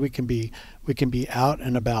things we can be out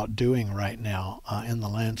and about doing right now in the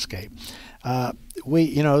landscape. The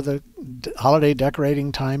holiday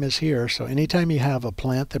decorating time is here, so anytime you have a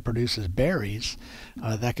plant that produces berries,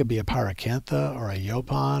 that could be a pyracantha or a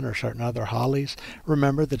yaupon or certain other hollies.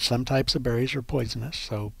 Remember that some types of berries are poisonous,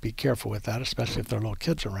 so be careful with that, especially if there are little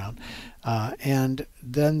kids around. And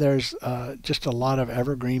then there's just a lot of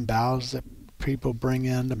evergreen boughs that people bring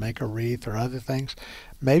in to make a wreath or other things.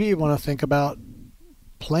 Maybe you want to think about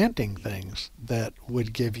planting things that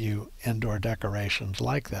would give you indoor decorations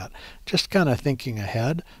like that. Just kind of thinking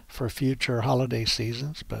ahead for future holiday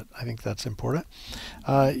seasons, but I think that's important.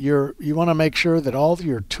 You want to make sure that all of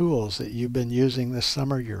your tools that you've been using this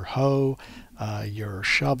summer, your hoe, your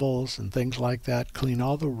shovels and things like that, clean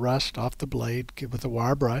all the rust off the blade with a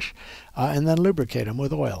wire brush, and then lubricate them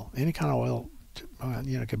with oil. Any kind of oil.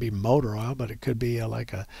 It could be motor oil, but it could be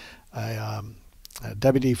like a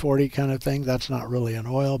WD-40 kind of thing. That's not really an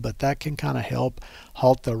oil, but that can kind of help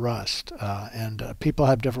halt the rust. And people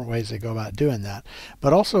have different ways they go about doing that.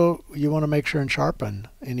 But also, you want to make sure and sharpen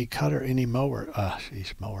any cutter, any mower.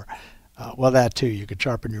 Well, that too. You could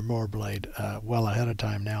sharpen your mower blade well ahead of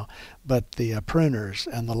time now. But the pruners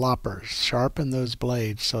and the loppers, sharpen those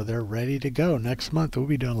blades so they're ready to go. Next month, we'll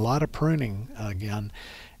be doing a lot of pruning again.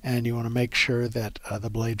 And you want to make sure that the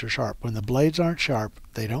blades are sharp. When the blades aren't sharp,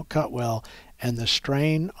 they don't cut well, and the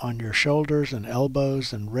strain on your shoulders and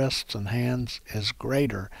elbows and wrists and hands is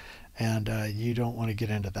greater, and you don't want to get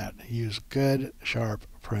into that. Use good, sharp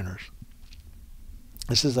pruners.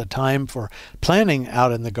 This is a time for planting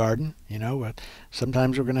out in the garden.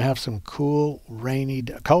 Sometimes we're going to have some cold, rainy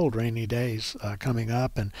days coming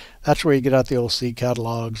up, and that's where you get out the old seed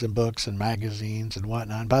catalogs and books and magazines and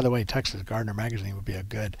whatnot. And by the way, Texas Gardener magazine would be a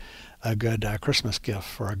good Christmas gift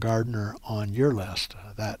for a gardener on your list.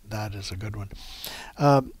 That is a good one.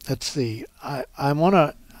 Let's see. I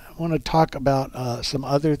want to talk about some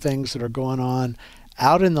other things that are going on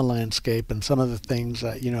out in the landscape and some of the things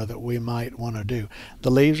that we might want to do. The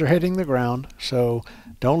leaves are hitting the ground, so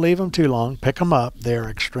don't leave them too long. Pick them up. They're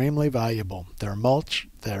extremely valuable. They're mulch.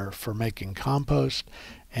 They're for making compost,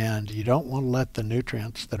 and you don't want to let the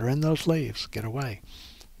nutrients that are in those leaves get away.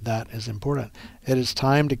 That is important. It is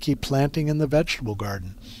time to keep planting in the vegetable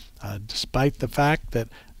garden. Despite the fact that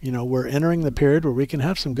we're entering the period where we can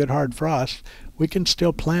have some good hard frost, we can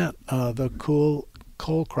still plant the cool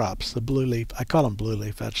cole crops, the blue leaf. I call them blue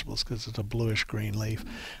leaf vegetables because it's a bluish green leaf.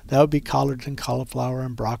 That would be collards and cauliflower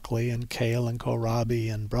and broccoli and kale and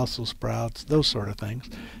kohlrabi and Brussels sprouts. Those sort of things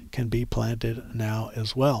can be planted now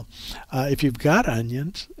as well. If you've got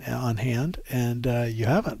onions on hand and you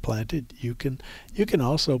haven't planted, you can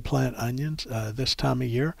also plant onions this time of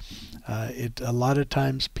year. A lot of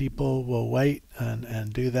times people will wait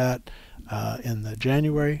and do that in the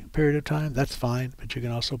January period of time. That's fine, but you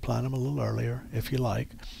can also plant them a little earlier if you like.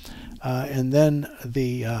 And then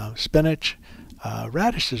the spinach,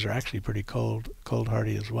 radishes are actually pretty cold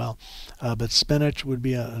hardy as well. But spinach would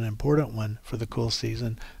be an important one for the cool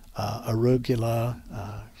season.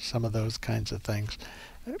 Arugula, some of those kinds of things.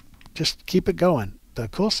 Just keep it going. The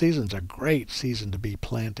cool season's a great season to be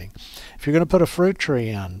planting. If you're going to put a fruit tree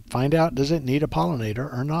in, find out, does it need a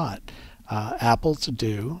pollinator or not? Apples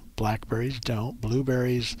do, blackberries don't,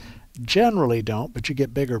 blueberries generally don't, but you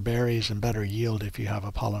get bigger berries and better yield if you have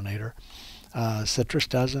a pollinator. Citrus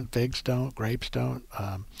doesn't, figs don't, grapes don't.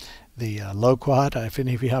 loquat. If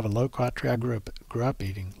any of you have a loquat tree, I grew up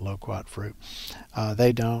eating loquat fruit.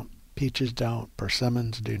 They don't. Peaches don't.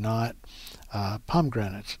 Persimmons do not.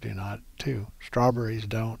 Pomegranates do not too. Strawberries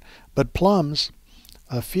don't. But plums,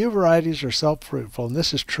 a few varieties are self-fruitful, and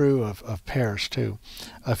this is true of pears too.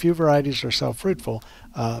 A few varieties are self-fruitful,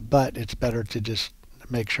 but it's better to just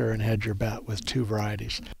make sure and hedge your bet with 2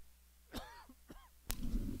 varieties.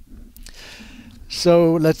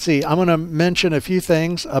 So let's see, I'm going to mention a few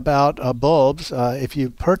things about bulbs. If you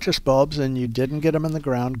purchase bulbs and you didn't get them in the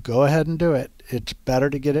ground, go ahead and do it. It's better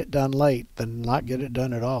to get it done late than not get it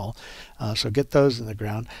done at all. So get those in the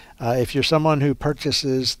ground. If you're someone who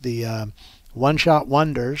purchases the one-shot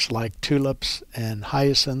wonders like tulips and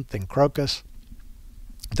hyacinth and crocus,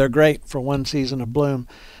 they're great for one season of bloom,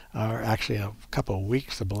 or actually a couple of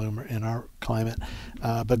weeks of bloom in our climate.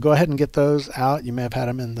 But go ahead and get those out. You may have had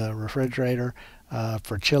them in the refrigerator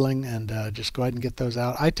for chilling, and just go ahead and get those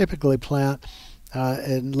out. I typically plant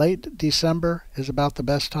in late December is about the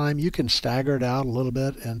best time. You can stagger it out a little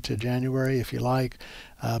bit into January if you like,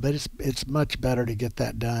 but it's much better to get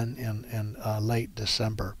that done in late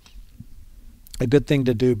December. A good thing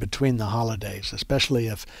to do between the holidays, especially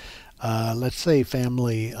if, let's say,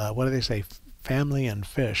 family, what do they say? Family and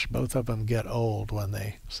fish, both of them get old when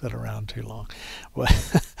they sit around too long. Well,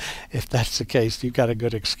 if that's the case, you've got a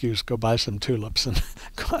good excuse. Go buy some tulips and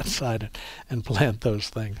go outside and plant those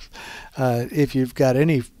things. If you've got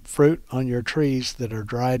any fruit on your trees that are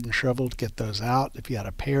dried and shriveled, get those out. If you had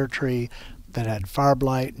a pear tree that had fire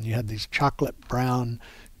blight and you had these chocolate brown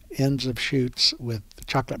ends of shoots with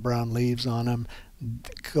chocolate brown leaves on them,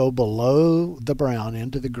 go below the brown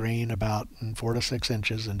into the green about 4 to 6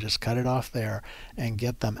 inches and just cut it off there and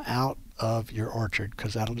get them out of your orchard,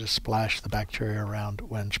 because that'll just splash the bacteria around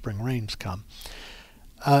when spring rains come.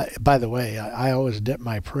 By the way, I always dip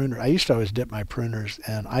my pruner. I used to always dip my pruners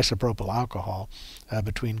in isopropyl alcohol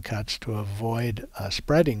between cuts to avoid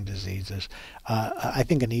spreading diseases. I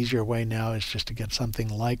think an easier way now is just to get something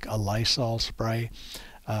like a Lysol spray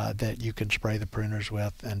that you can spray the pruners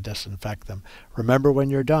with and disinfect them. Remember, when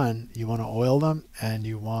you're done, you want to oil them, and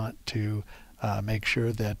you want to make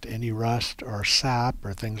sure that any rust or sap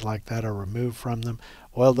or things like that are removed from them.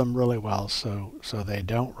 Oil them really well so they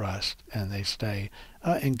don't rust and they stay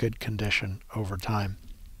in good condition over time.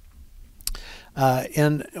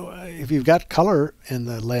 And if you've got color in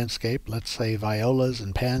the landscape, let's say violas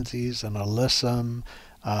and pansies and alyssum,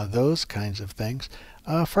 those kinds of things,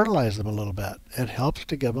 fertilize them a little bit. It helps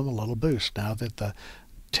to give them a little boost. Now that the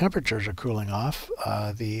temperatures are cooling off,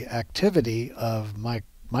 the activity of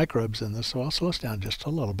microbes in the soil slows down just a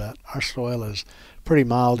little bit. Our soil is pretty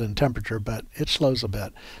mild in temperature, but it slows a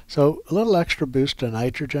bit. So a little extra boost to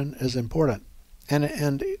nitrogen is important.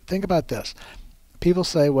 And think about this. People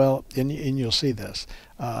say, well, and you'll see this,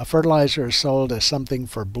 a fertilizer is sold as something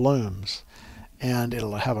for blooms, and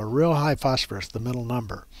it'll have a real high phosphorus, the middle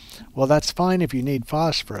number. Well, that's fine if you need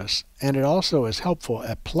phosphorus, and it also is helpful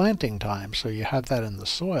at planting time, so you have that in the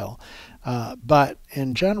soil. But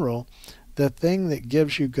in general, the thing that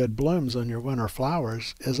gives you good blooms on your winter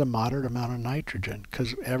flowers is a moderate amount of nitrogen,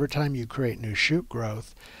 because every time you create new shoot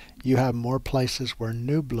growth, you have more places where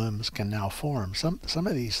new blooms can now form. Some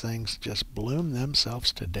of these things just bloom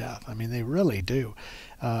themselves to death. I mean, they really do.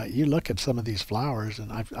 You look at some of these flowers,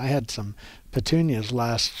 and I had some petunias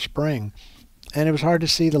last spring, and it was hard to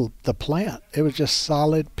see the plant. It was just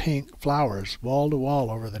solid pink flowers, wall to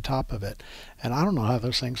wall over the top of it. And I don't know how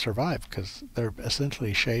those things survive, because they're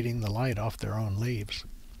essentially shading the light off their own leaves.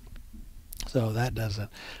 So that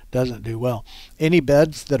doesn't do well. Any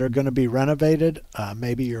beds that are going to be renovated,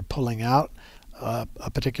 maybe you're pulling out a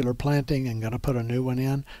particular planting and going to put a new one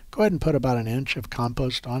in, go ahead and put about 1 inch of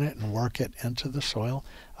compost on it and work it into the soil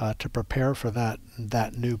to prepare for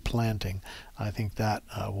that new planting. I think that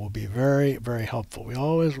will be very, very helpful. We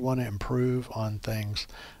always want to improve on things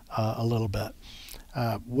a little bit.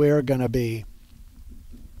 We're going to be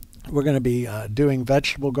doing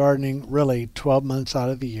vegetable gardening really 12 months out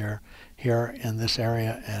of the year here in this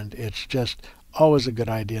area, and it's just always a good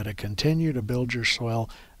idea to continue to build your soil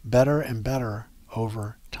better and better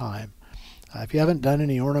over time. If you haven't done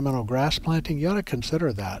any ornamental grass planting, you ought to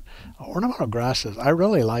consider that. Ornamental grasses, I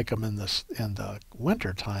really like them in the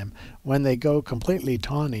winter time when they go completely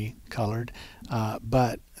tawny colored,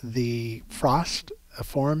 but the frost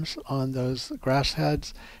forms on those grass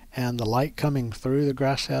heads and the light coming through the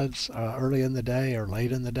grass heads early in the day or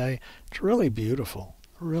late in the day, it's really beautiful.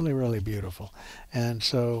 Really, really beautiful. And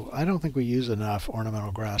so I don't think we use enough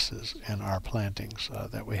ornamental grasses in our plantings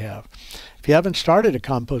that we have. If you haven't started a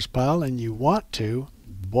compost pile and you want to,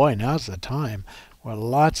 boy, now's the time. Well,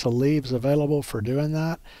 lots of leaves available for doing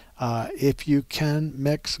that. If you can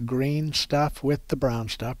mix green stuff with the brown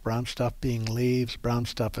stuff being leaves, brown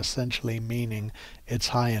stuff essentially meaning it's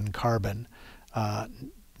high in carbon.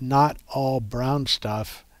 Not all brown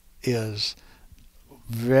stuff is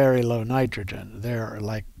very low nitrogen. They're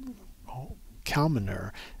like cow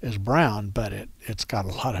manure is brown, but it's got a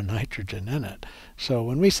lot of nitrogen in it. So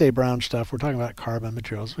when we say brown stuff, we're talking about carbon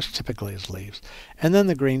materials, which typically is leaves. And then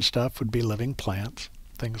the green stuff would be living plants,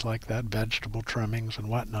 things like that, vegetable trimmings and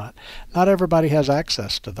whatnot. Not everybody has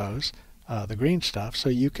access to those, the green stuff, so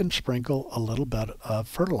you can sprinkle a little bit of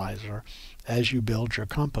fertilizer as you build your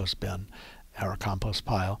compost bin or compost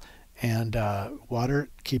pile, and water it,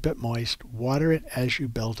 keep it moist, water it as you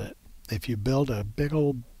build it. If you build a big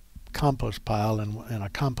old compost pile in a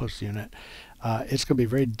compost unit, it's going to be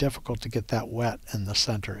very difficult to get that wet in the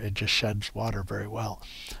center. It just sheds water very well.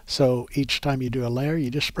 So each time you do a layer, you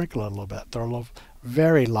just sprinkle it a little bit. Throw a little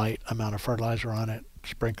very light amount of fertilizer on it,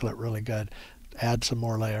 sprinkle it really good, add some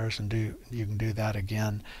more layers, and you can do that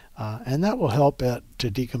again, and that will help it to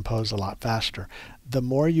decompose a lot faster. The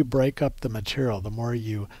more you break up the material, the more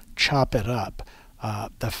you chop it up,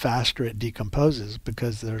 the faster it decomposes,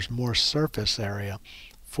 because there's more surface area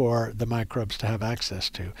for the microbes to have access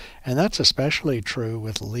to. And that's especially true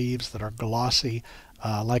with leaves that are glossy,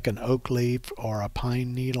 like an oak leaf or a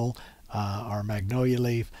pine needle or magnolia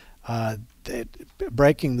leaf.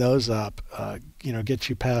 Breaking those up gets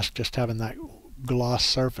you past just having that gloss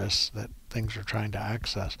surface that things are trying to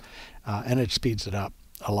access, and it speeds it up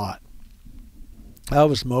a lot. I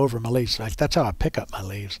always mow over my leaves. In fact, that's how I pick up my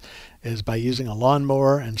leaves, is by using a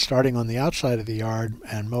lawnmower and starting on the outside of the yard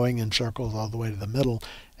and mowing in circles all the way to the middle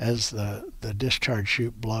as the discharge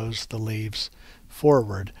chute blows the leaves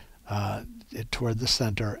forward toward the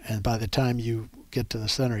center. And by the time you get to the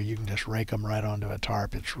center, you can just rake them right onto a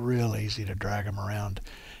tarp. It's real easy to drag them around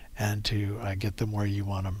and to get them where you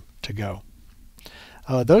want them to go.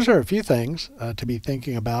 Those are a few things to be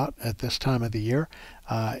thinking about at this time of the year.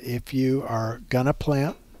 If you are going to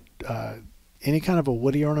plant any kind of a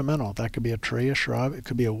woody ornamental, that could be a tree, a shrub, it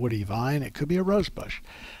could be a woody vine, it could be a rose bush.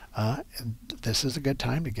 This is a good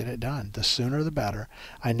time to get it done. The sooner the better.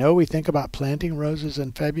 I know we think about planting roses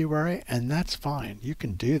in February, and that's fine. You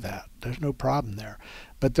can do that. There's no problem there.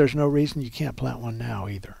 But there's no reason you can't plant one now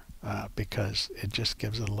either, because it just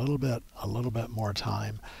gives it a little bit more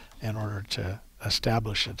time in order to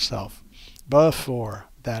establish itself before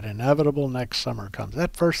that inevitable next summer comes.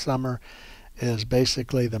 That first summer is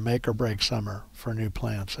basically the make or break summer for new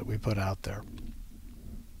plants that we put out there.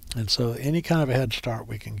 And so any kind of a head start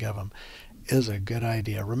we can give them is a good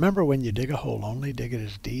idea. Remember, when you dig a hole, only dig it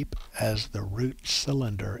as deep as the root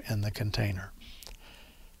cylinder in the container.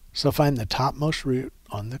 So find the topmost root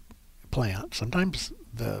on the plant. Sometimes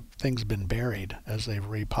the thing's been buried as they've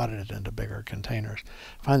repotted it into bigger containers.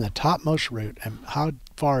 Find the topmost root, and how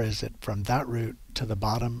far is it from that root to the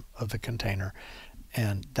bottom of the container,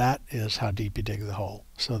 and that is how deep you dig the hole,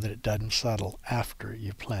 so that it doesn't settle after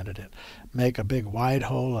you've planted it. Make a big wide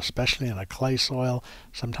hole, especially in a clay soil.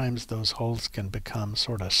 Sometimes those holes can become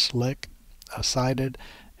sort of slick sided,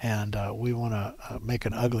 and we want to make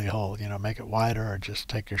an ugly hole, make it wider, or just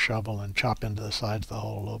take your shovel and chop into the sides of the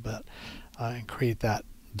hole a little bit, and create that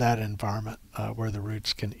environment where the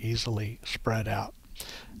roots can easily spread out.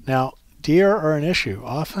 Now, deer are an issue.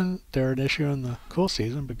 Often they're an issue in the cool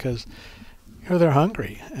season because they're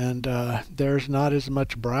hungry, and there's not as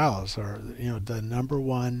much browse, or the number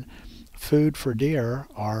one food for deer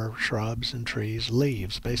are shrubs and trees,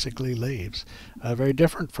 leaves, basically leaves. Very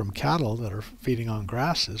different from cattle that are feeding on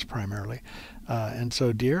grasses primarily. And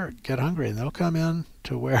so deer get hungry, and they'll come in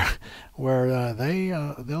to where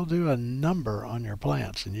they'll do a number on your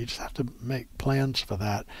plants, and you just have to make plans for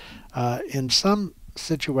that. In some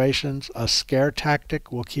situations, a scare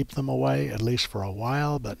tactic will keep them away, at least for a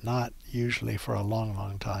while, but not usually for a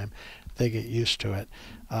long time. They get used to it.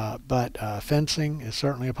 But fencing is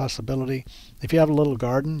certainly a possibility. If you have a little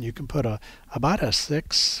garden, you can put about a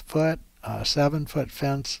 6-foot, 7-foot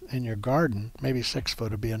fence in your garden. Maybe 6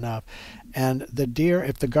 foot would be enough. And the deer,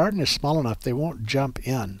 if the garden is small enough, they won't jump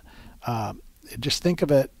in. Just think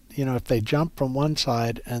of it, if they jump from one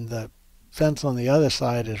side and the fence on the other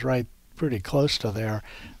side is right pretty close to there,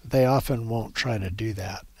 they often won't try to do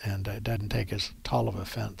that, and it doesn't take as tall of a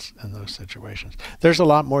fence in those situations. There's a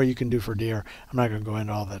lot more you can do for deer. I'm not going to go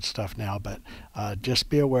into all that stuff now, but just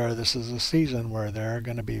be aware this is a season where they're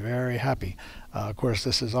going to be very happy. Of course,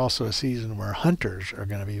 this is also a season where hunters are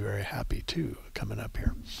going to be very happy too, coming up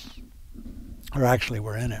here. Or actually,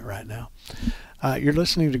 we're in it right now. You're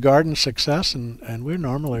listening to Garden Success, and we're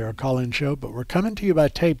normally our call-in show, but we're coming to you by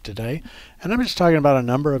tape today. And I'm just talking about a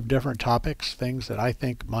number of different topics, things that I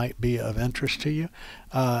think might be of interest to you.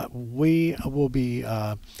 We will be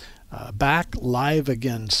back live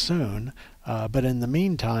again soon, but in the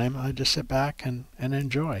meantime, just sit back and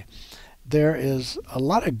enjoy. There is a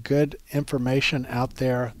lot of good information out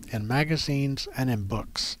there in magazines and in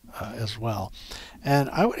books as well. And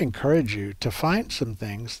I would encourage you to find some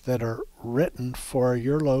things that are written for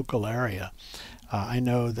your local area. I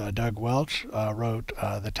know that Doug Welch wrote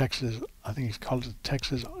the Texas, I think he's called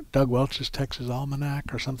it Doug Welch's Texas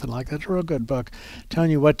Almanac or something like that. It's a real good book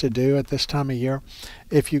telling you what to do at this time of year.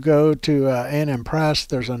 If you go to A&M Press,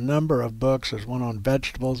 there's a number of books. There's one on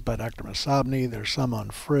vegetables by Dr. Masabny. There's some on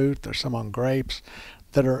fruit. There's some on grapes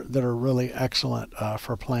that are really excellent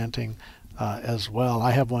for planting as well.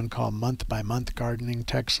 I have one called Month by Month Gardening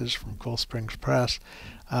Texas from Cool Springs Press.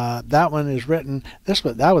 That one is written.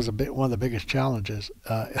 That was one of the biggest challenges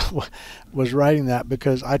was writing that,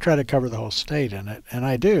 because I try to cover the whole state in it, and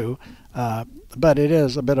I do, but it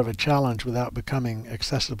is a bit of a challenge without becoming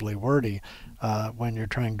excessively wordy when you're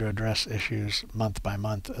trying to address issues month by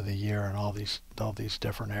month of the year in all these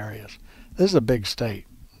different areas. This is a big state.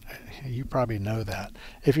 You probably know that.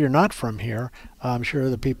 If you're not from here, I'm sure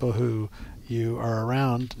the people who you are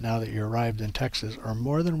around now that you arrived in Texas are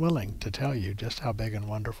more than willing to tell you just how big and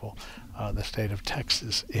wonderful the state of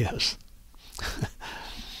Texas is.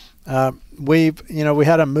 We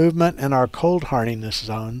had a movement in our cold hardiness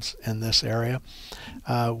zones in this area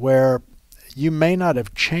where you may not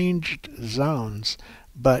have changed zones,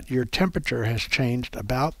 but your temperature has changed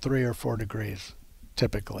about 3 or 4 degrees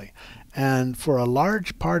typically. And for a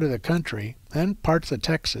large part of the country and parts of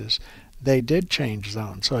Texas, they did change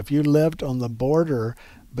zones. So if you lived on the border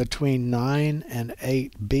between 9 and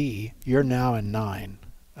 8B, you're now in 9.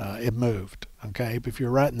 It moved. Okay, if you're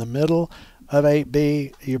right in the middle of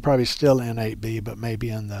 8B, you're probably still in 8B, but maybe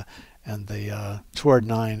in the toward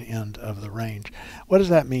 9 end of the range. What does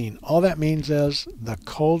that mean? All that means is the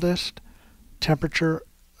coldest temperature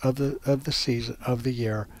of the season of the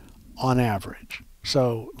year on average.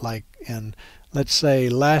 So like let's say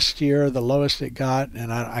last year the lowest it got,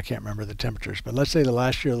 and I can't remember the temperatures, but let's say the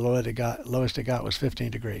last year the lowest it got was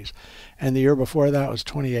 15 degrees. And the year before that was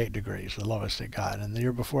 28 degrees, the lowest it got. And the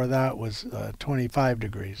year before that was 25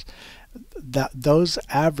 degrees. Those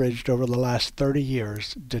averaged over the last 30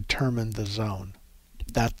 years determine the zone.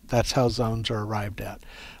 That's how zones are arrived at.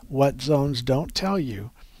 What zones don't tell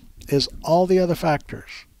you is all the other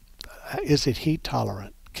factors. Is it heat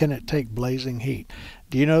tolerant? Can it take blazing heat?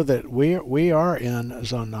 Do you know that we are in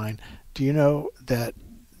Zone 9? Do you know that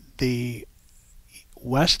the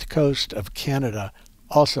west coast of Canada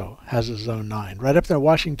also has a Zone 9? Right up there,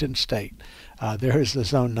 Washington State, there is the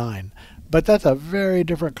Zone 9. But that's a very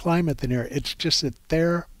different climate than here. It's just that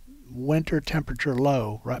their winter temperature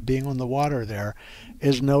low, right, being on the water there,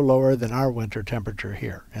 is no lower than our winter temperature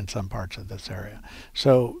here in some parts of this area.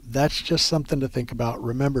 So that's just something to think about.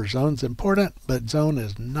 Remember, zone's important, but zone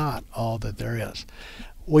is not all that there is.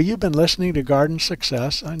 Well, you've been listening to Garden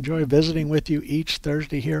Success. I enjoy visiting with you each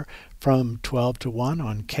Thursday here from 12 to 1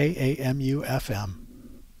 on KAMU FM.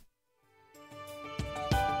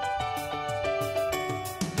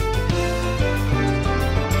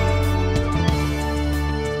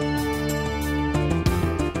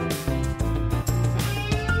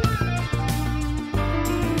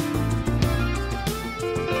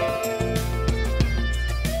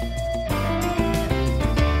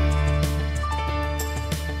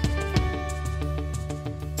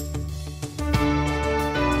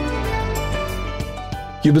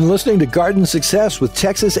 You've been listening to Garden Success with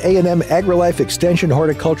Texas A&M AgriLife Extension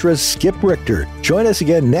horticulturist Skip Richter. Join us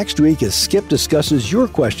again next week as Skip discusses your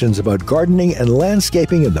questions about gardening and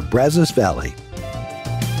landscaping in the Brazos Valley.